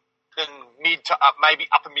mid to maybe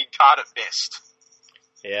upper mid-card at best.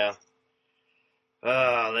 Yeah.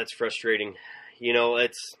 That's frustrating.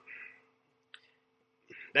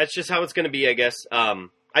 That's just how it's going to be, I guess.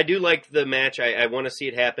 I do like the match. I want to see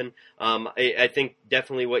it happen. I think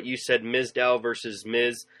definitely what you said, Mizdow versus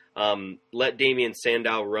Miz, let Damian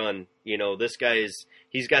Sandow run. This guy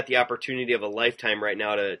he's got the opportunity of a lifetime right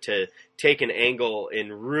now to take an angle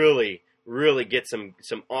and really, really get some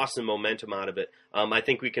awesome momentum out of it. I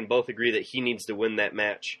think we can both agree that he needs to win that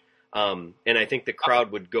match. And I think the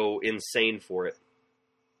crowd would go insane for it.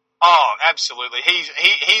 Oh, absolutely.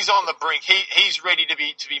 He's on the brink. He's ready to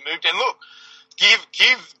be moved. And look,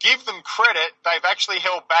 give them credit. They've actually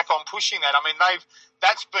held back on pushing that. I mean,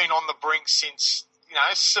 that's been on the brink since,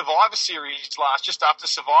 Survivor Series just after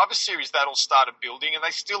Survivor Series, that all started building, and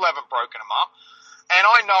they still haven't broken them up. And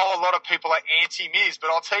I know a lot of people are anti-Miz, but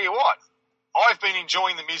I'll tell you what, I've been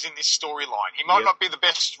enjoying the Miz in this storyline. He might not be the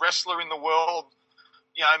best wrestler in the world,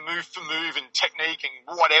 move for move and technique and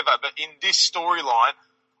whatever, but in this storyline,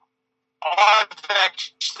 I've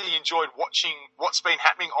actually enjoyed watching what's been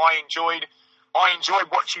happening. I enjoyed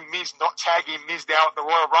watching Miz not tagging Miz down at the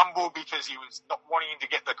Royal Rumble because he was not wanting him to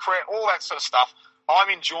get the credit, all that sort of stuff. I'm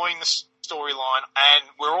enjoying the storyline, and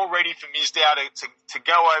we're all ready for Mizdow to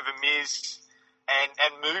go over Miz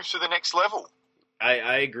and move to the next level.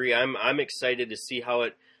 I agree. I'm excited to see how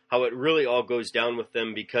it really all goes down with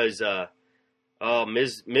them because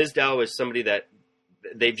Mizdow is somebody that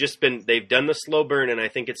they've done the slow burn, and I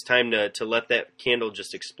think it's time to let that candle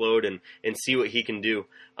just explode and see what he can do.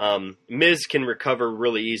 Miz can recover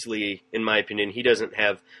really easily, in my opinion. He doesn't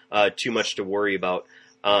have too much to worry about.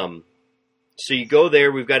 So you go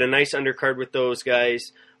there. We've got a nice undercard with those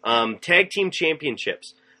guys. Tag team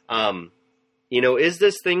championships. Is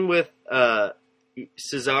this thing with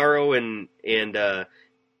Cesaro and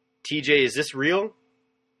TJ, is this real?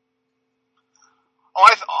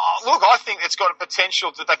 I think it's got a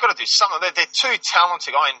potential that they've got to do something. They're too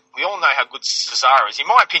talented. I mean, we all know how good Cesaro is. In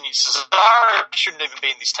my opinion, Cesaro shouldn't even be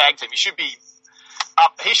in this tag team. He should be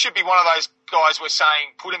one of those guys we're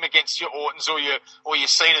saying put him against your Ortons or your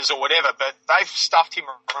Cenas or whatever. But they've stuffed him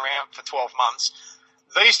around for 12 months.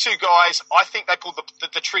 These two guys, I think they pulled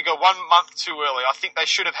the trigger 1 month too early. I think they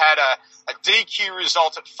should have had a DQ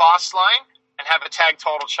result at Fastlane and have a tag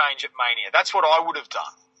title change at Mania. That's what I would have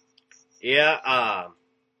done. Yeah,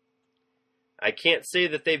 I can't say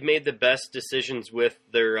that they've made the best decisions with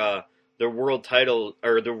their world title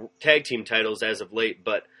or the tag team titles as of late,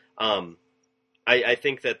 but I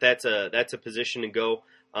think that's a position to go.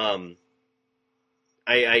 I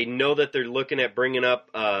know that they're looking at bringing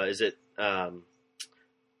up the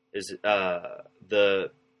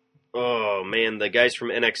guys from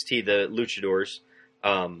NXT, the Luchadors.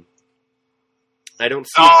 I don't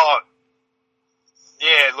see.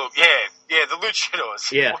 The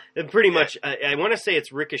Luchadors. Yeah, pretty much. I want to say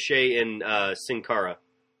it's Ricochet and Sin Cara.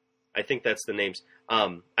 I think that's the names.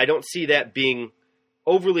 I don't see that being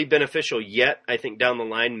overly beneficial yet. I think down the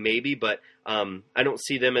line maybe, but I don't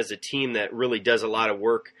see them as a team that really does a lot of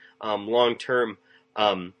work long term.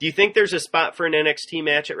 Do you think there's a spot for an NXT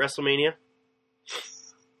match at WrestleMania?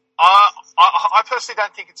 I personally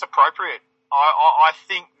don't think it's appropriate. I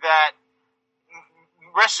think that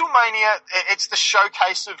WrestleMania, it's the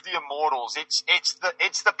showcase of the immortals. It's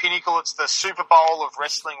the pinnacle. It's the Super Bowl of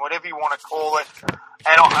wrestling, whatever you want to call it.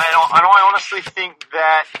 And I honestly think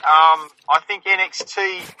that I think NXT,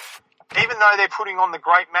 even though they're putting on the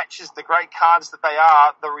great matches, the great cards that they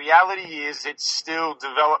are, the reality is it's still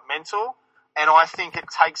developmental. and I think it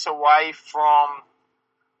takes away from.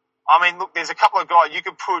 I mean, look, there's a couple of guys you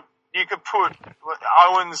could put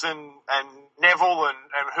Owens and Neville and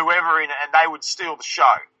whoever in it, and they would steal the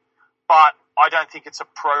show. But I don't think it's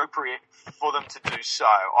appropriate for them to do so.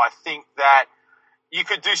 I think that you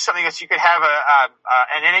could do something else. You could have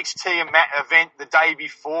an NXT event the day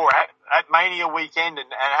before at Mania weekend and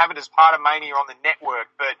have it as part of Mania on the network.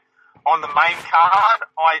 But on the main card,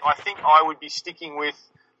 I think I would be sticking with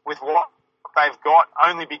what they've got,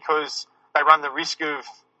 only because they run the risk of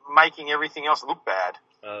making everything else look bad.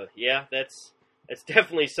 Yeah, that's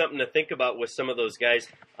definitely something to think about with some of those guys.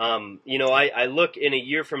 I look in a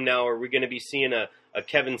year from now, are we going to be seeing a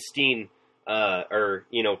Kevin Steen or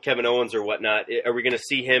Kevin Owens or whatnot? Are we going to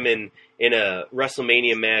see him in a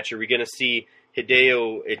WrestleMania match? Are we going to see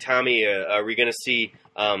Hideo Itami? Are we going to see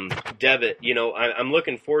Devitt? I'm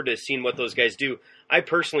looking forward to seeing what those guys do. I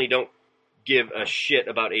personally don't give a shit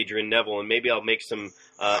about Adrian Neville, and maybe I'll make some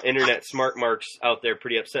internet smart marks out there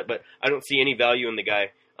pretty upset, but I don't see any value in the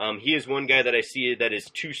guy. He is one guy that I see that is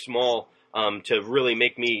too small to really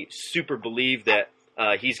make me super believe that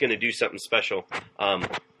he's going to do something special.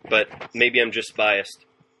 But maybe I'm just biased.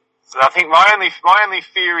 So I think my only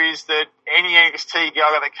fear is that any NXT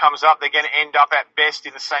guy that comes up, they're going to end up at best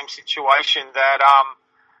in the same situation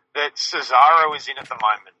that Cesaro is in at the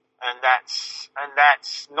moment. And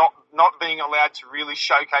that's not being allowed to really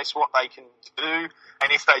showcase what they can do.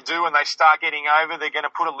 And if they do and they start getting over, they're going to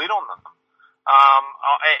put a lid on them.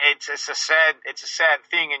 It's a sad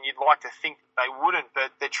thing, and you'd like to think they wouldn't.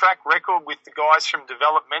 But their track record with the guys from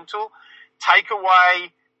developmental, take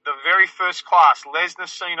away the very first class, Lesnar,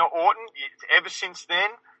 Cena, Orton. Ever since then,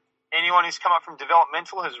 anyone who's come up from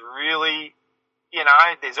developmental has really,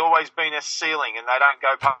 there's always been a ceiling, and they don't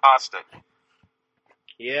go past it.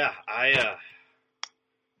 Yeah,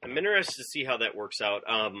 I'm interested to see how that works out.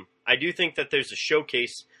 I do think that there's a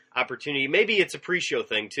showcase opportunity. Maybe it's a pre-show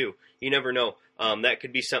thing too. You never know. That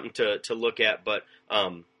could be something to look at, but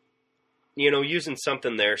using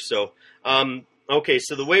something there. So, okay.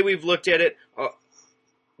 So the way we've looked at it,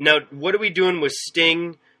 now what are we doing with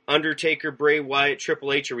Sting, Undertaker, Bray Wyatt,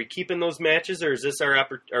 Triple H? Are we keeping those matches, or is this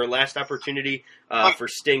our last opportunity for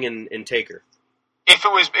Sting and Taker? If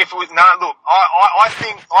it was no, look,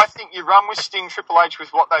 I think you run with Sting, Triple H with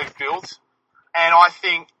what they've built, and I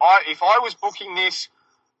think if I was booking this,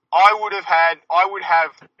 I would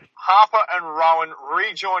have Harper and Rowan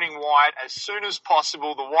rejoining Wyatt as soon as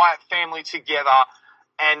possible, the Wyatt family together,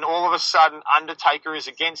 and all of a sudden Undertaker is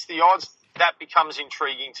against the odds. That becomes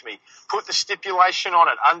intriguing to me. Put the stipulation on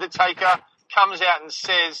it. Undertaker comes out and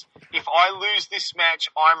says, if I lose this match,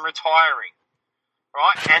 I'm retiring.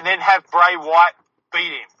 Right? And then have Bray Wyatt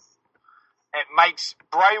beat him. It makes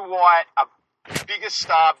Bray Wyatt a bigger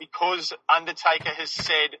star because Undertaker has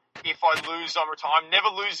said, if I lose, I'm retiring. I'm never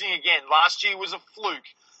losing again. Last year was a fluke.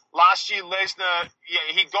 Last year, Lesnar,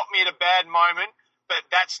 he got me at a bad moment, but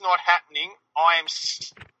that's not happening. I am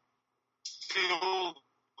still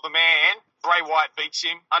the man. Bray Wyatt beats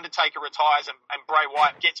him. Undertaker retires, and Bray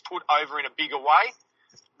Wyatt gets put over in a bigger way.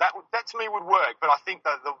 That to me would work, but I think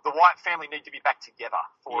the Wyatt family need to be back together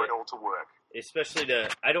for it all to work. Especially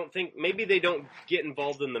I don't think, maybe they don't get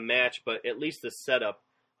involved in the match, but at least the setup,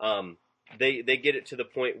 they get it to the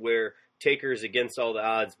point where Taker is against all the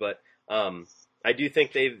odds, but I do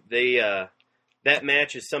think that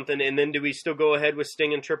match is something. And then do we still go ahead with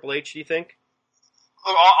Sting and Triple H, do you think?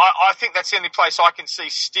 Look, I think that's the only place I can see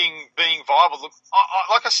Sting being viable. Look,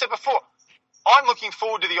 like I said before, I'm looking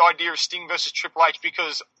forward to the idea of Sting versus Triple H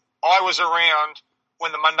because I was around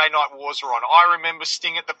when the Monday Night Wars were on. I remember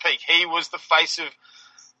Sting at the peak. He was the face of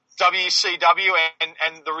WCW,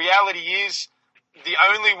 and the reality is the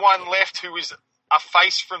only one left who is a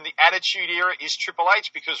face from the Attitude Era is Triple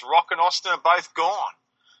H because Rock and Austin are both gone.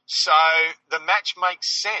 So the match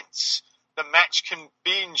makes sense. The match can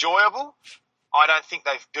be enjoyable. I don't think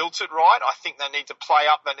they've built it right. I think they need to play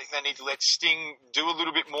up. They need to let Sting do a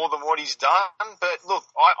little bit more than what he's done. But look,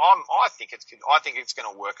 I think it's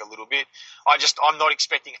going to work a little bit. I'm not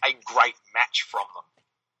expecting a great match from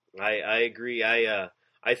them. I agree. I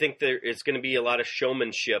think it's going to be a lot of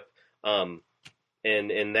showmanship, and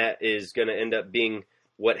that is going to end up being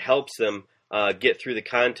what helps them get through the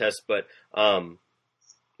contest. But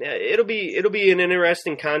yeah, it'll be an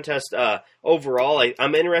interesting contest overall.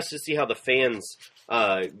 I'm interested to see how the fans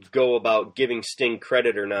go about giving Sting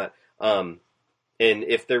credit or not, and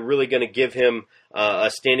if they're really going to give him a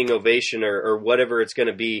standing ovation or whatever it's going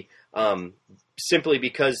to be, simply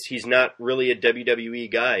because he's not really a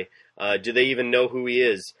WWE guy. Do they even know who he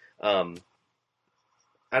is? I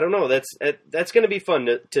don't know. That's going to be fun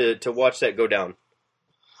to watch that go down.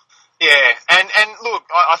 Yeah, And look,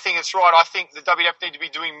 I think it's right. I think the WWF need to be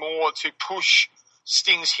doing more to push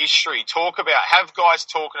Sting's history. Have guys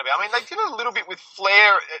talking about. I mean, they did a little bit with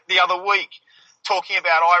Flair the other week, talking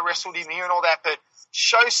about I wrestled in here and all that. But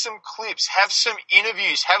show some clips, have some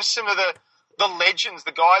interviews, have some of the legends,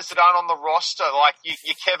 the guys that aren't on the roster, like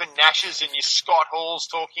your Kevin Nashes and your Scott Halls,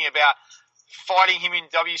 talking about fighting him in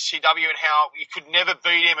WCW and how you could never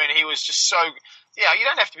beat him, and he was just so. Yeah, you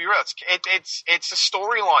don't have to be real. It's a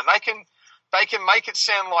storyline. They can make it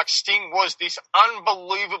sound like Sting was this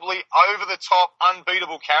unbelievably over-the-top,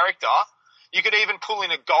 unbeatable character. You could even pull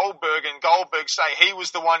in a Goldberg and Goldberg say he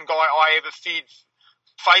was the one guy I ever feared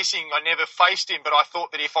facing. I never faced him, but I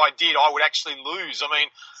thought that if I did, I would actually lose. I mean,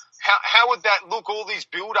 how would that look? All these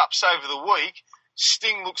build-ups over the week,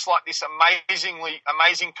 Sting looks like this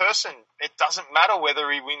amazing person. It doesn't matter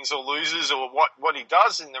whether he wins or loses or what he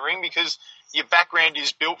does in the ring, because your background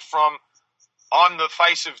is built from, I'm the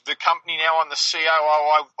face of the company now, I'm the COO,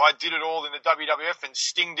 I did it all in the WWF, and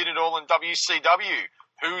Sting did it all in WCW.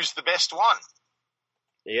 Who's the best one?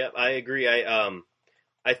 Yeah, I agree.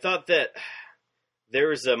 I thought that there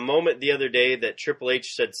was a moment the other day that Triple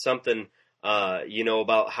H said something,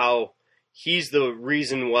 about how he's the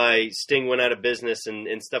reason why Sting went out of business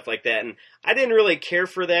and stuff like that. And I didn't really care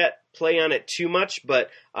for that play on it too much, but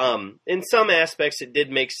in some aspects it did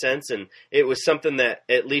make sense, and it was something that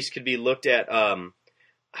at least could be looked at.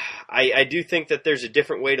 I do think that there's a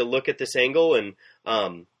different way to look at this angle, and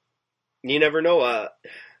you never know.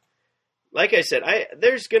 Like I said,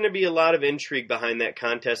 there's going to be a lot of intrigue behind that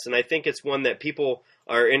contest, and I think it's one that people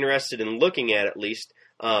are interested in looking at least.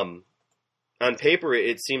 On paper,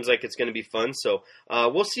 it seems like it's going to be fun, so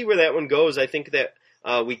we'll see where that one goes. I think that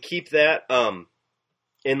we keep that,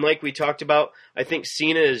 and like we talked about, I think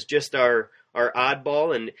Cena is just our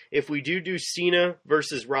oddball, and if we do Cena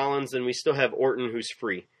versus Rollins, then we still have Orton, who's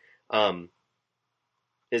free.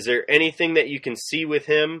 Is there anything that you can see with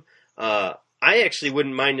him? I actually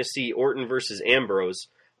wouldn't mind to see Orton versus Ambrose.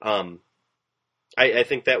 I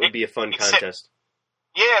think that would be a fun contest.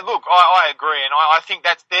 Yeah, look, I agree, and I think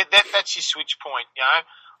that's your switch point. You know,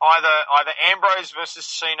 either Ambrose versus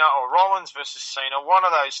Cena or Rollins versus Cena. One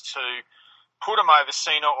of those two, put them over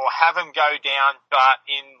Cena or have them go down. But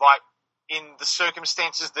in the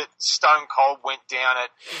circumstances that Stone Cold went down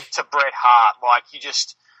to Bret Hart, like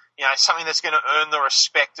something that's going to earn the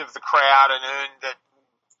respect of the crowd and earn that,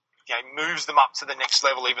 moves them up to the next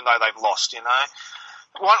level, even though they've lost. You know,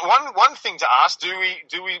 one thing to ask: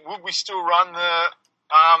 would we still run the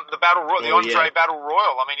Battle Royal, the Andre Battle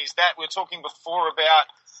Royal? I mean, we're talking before about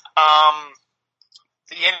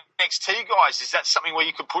the NXT guys. Is that something where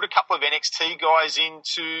you could put a couple of NXT guys in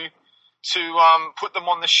to put them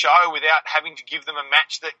on the show without having to give them a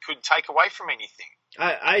match that could take away from anything?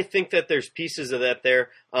 I think that there's pieces of that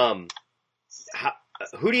there.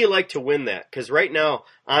 Who do you like to win that? Because right now,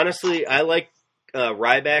 honestly, I like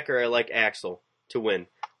Ryback or I like Axel to win.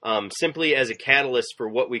 Simply as a catalyst for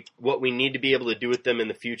what we need to be able to do with them in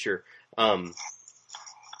the future. I'd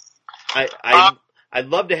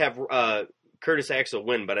love to have Curtis Axel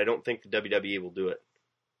win, but I don't think the WWE will do it.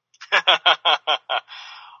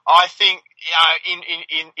 I think,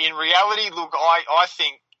 in reality, look, I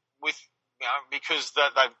think with because the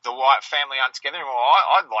Wyatt family aren't together anymore,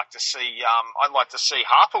 I'd like to see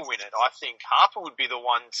Harper win it. I think Harper would be the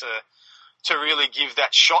one to really give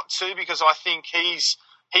that shot to, because I think he's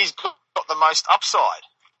got the most upside.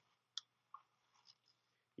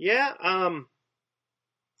 Yeah,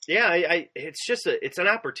 it's an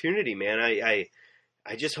opportunity, man. I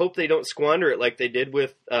just hope they don't squander it like they did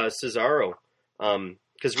with Cesaro.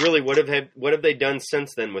 Because really, what have they done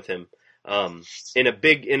since then with him? In a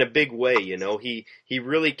big way, he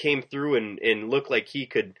really came through and looked like he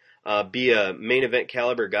could be a main event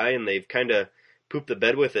caliber guy, and they've kind of pooped the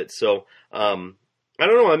bed with it. So I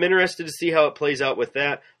don't know. I'm interested to see how it plays out with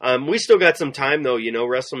that. We still got some time, though.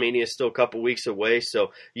 WrestleMania is still a couple weeks away,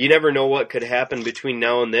 so you never know what could happen between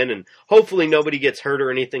now and then. And hopefully nobody gets hurt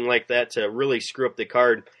or anything like that to really screw up the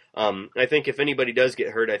card. I think if anybody does get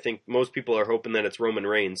hurt, I think most people are hoping that it's Roman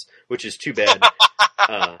Reigns, which is too bad.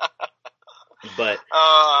 But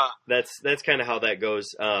that's kind of how that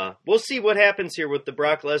goes. We'll see what happens here with the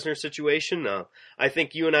Brock Lesnar situation. I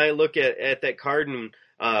think you and I look at that card, and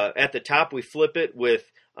at the top we flip it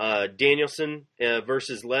with Danielson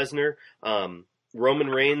versus Lesnar, Roman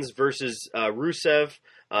Reigns versus Rusev,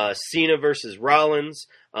 Cena versus Rollins,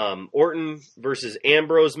 Orton versus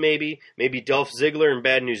Ambrose, maybe Dolph Ziggler and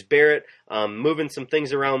Bad News Barrett, moving some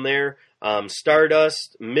things around there,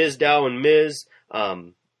 Stardust, Mizdow and Miz,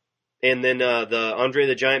 and then the Andre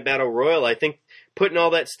the Giant Battle Royal. I think putting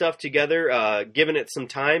all that stuff together, giving it some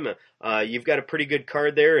time. You've got a pretty good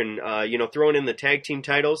card there, and throwing in the tag team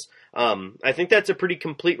titles. I think that's a pretty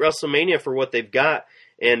complete WrestleMania for what they've got.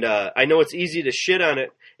 And I know it's easy to shit on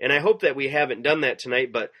it, and I hope that we haven't done that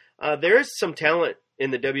tonight. But there is some talent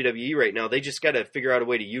in the WWE right now. They just got to figure out a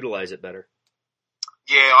way to utilize it better.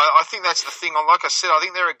 Yeah, I think that's the thing. Like I said, I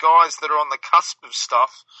think there are guys that are on the cusp of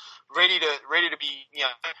stuff, ready to be,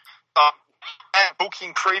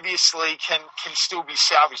 booking previously can still be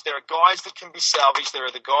salvaged. There are guys that can be salvaged. There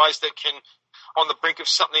are the guys that can, on the brink of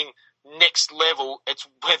something next level. It's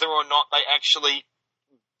whether or not they actually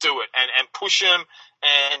do it and push them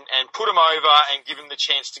and put them over and give them the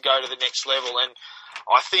chance to go to the next level. And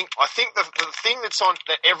I think the thing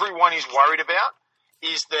that everyone is worried about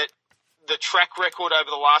is that the track record over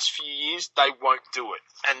the last few years, they won't do it.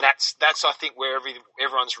 And that's I think where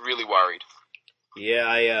everyone's really worried.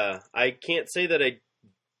 Yeah, I can't say that I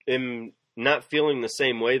am not feeling the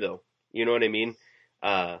same way, though. You know what I mean?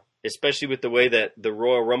 Especially with the way that the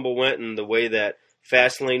Royal Rumble went and the way that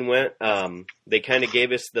Fastlane went. They kind of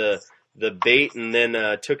gave us the bait and then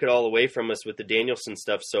took it all away from us with the Danielson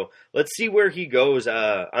stuff. So let's see where he goes.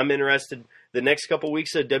 I'm interested. The next couple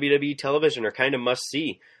weeks of WWE television are kind of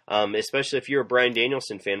must-see, especially if you're a Bryan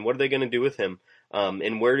Danielson fan. What are they going to do with him?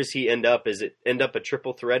 And where does he end up? Is it end up a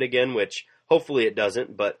triple threat again, which hopefully it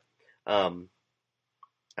doesn't, but I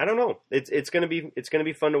don't know. It's going to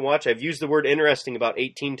be fun to watch. I've used the word interesting about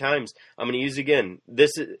 18 times. I'm going to use it again.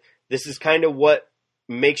 This is kind of what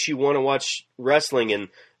makes you want to watch wrestling, and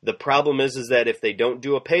the problem is that if they don't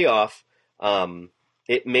do a payoff,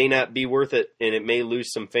 it may not be worth it, and it may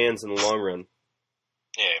lose some fans in the long run.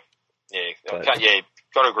 Yeah, got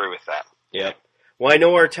to agree with that. Yeah. Well, I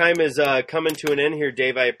know our time is coming to an end here,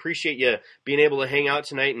 Dave. I appreciate you being able to hang out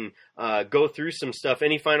tonight and go through some stuff.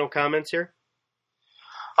 Any final comments here?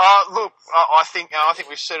 Look, I think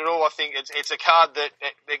we've said it all. I think it's a card that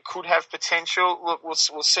could have potential. Look, we'll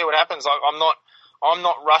see what happens. I'm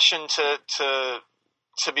not rushing to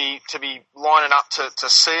be lining up to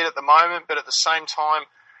see it at the moment, but at the same time,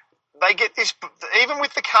 they get this. Even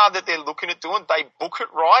with the card that they're looking at doing, they book it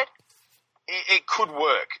right. It could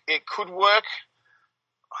work. It could work.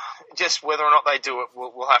 Just whether or not they do it,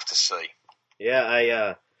 we'll have to see.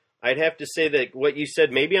 Yeah, I'd have to say that what you said.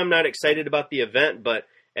 Maybe I'm not excited about the event, but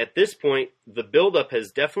at this point, the build-up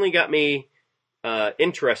has definitely got me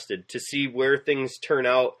interested to see where things turn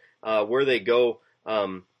out, where they go.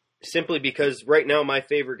 Simply because right now my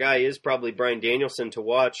favorite guy is probably Bryan Danielson to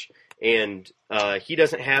watch, and he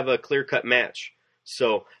doesn't have a clear-cut match.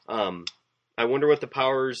 So I wonder what the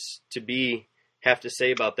powers to be have to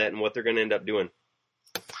say about that and what they're going to end up doing.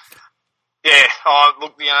 Yeah,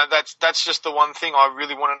 look, that's just the one thing I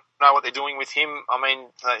really want to know what they're doing with him. I mean,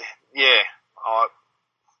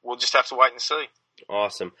 we'll just have to wait and see.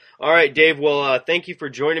 Awesome. All right, Dave. Well, thank you for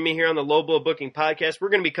joining me here on the Low Blow Booking Podcast. We're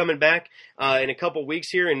going to be coming back in a couple weeks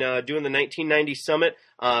here and doing the 1990 Summit.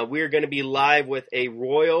 We are going to be live with a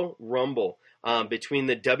Royal Rumble between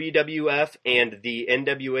the WWF and the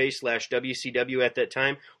NWA/WCW at that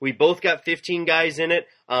time. We both got 15 guys in it.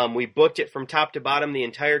 We booked it from top to bottom, the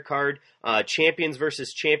entire card. Champions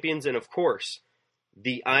versus champions, and of course,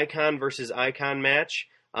 the Icon versus Icon match.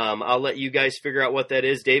 I'll let you guys figure out what that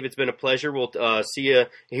is. Dave, it's been a pleasure. We'll see you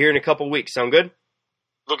here in a couple weeks. Sound good?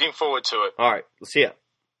 Looking forward to it. All right. We'll see ya.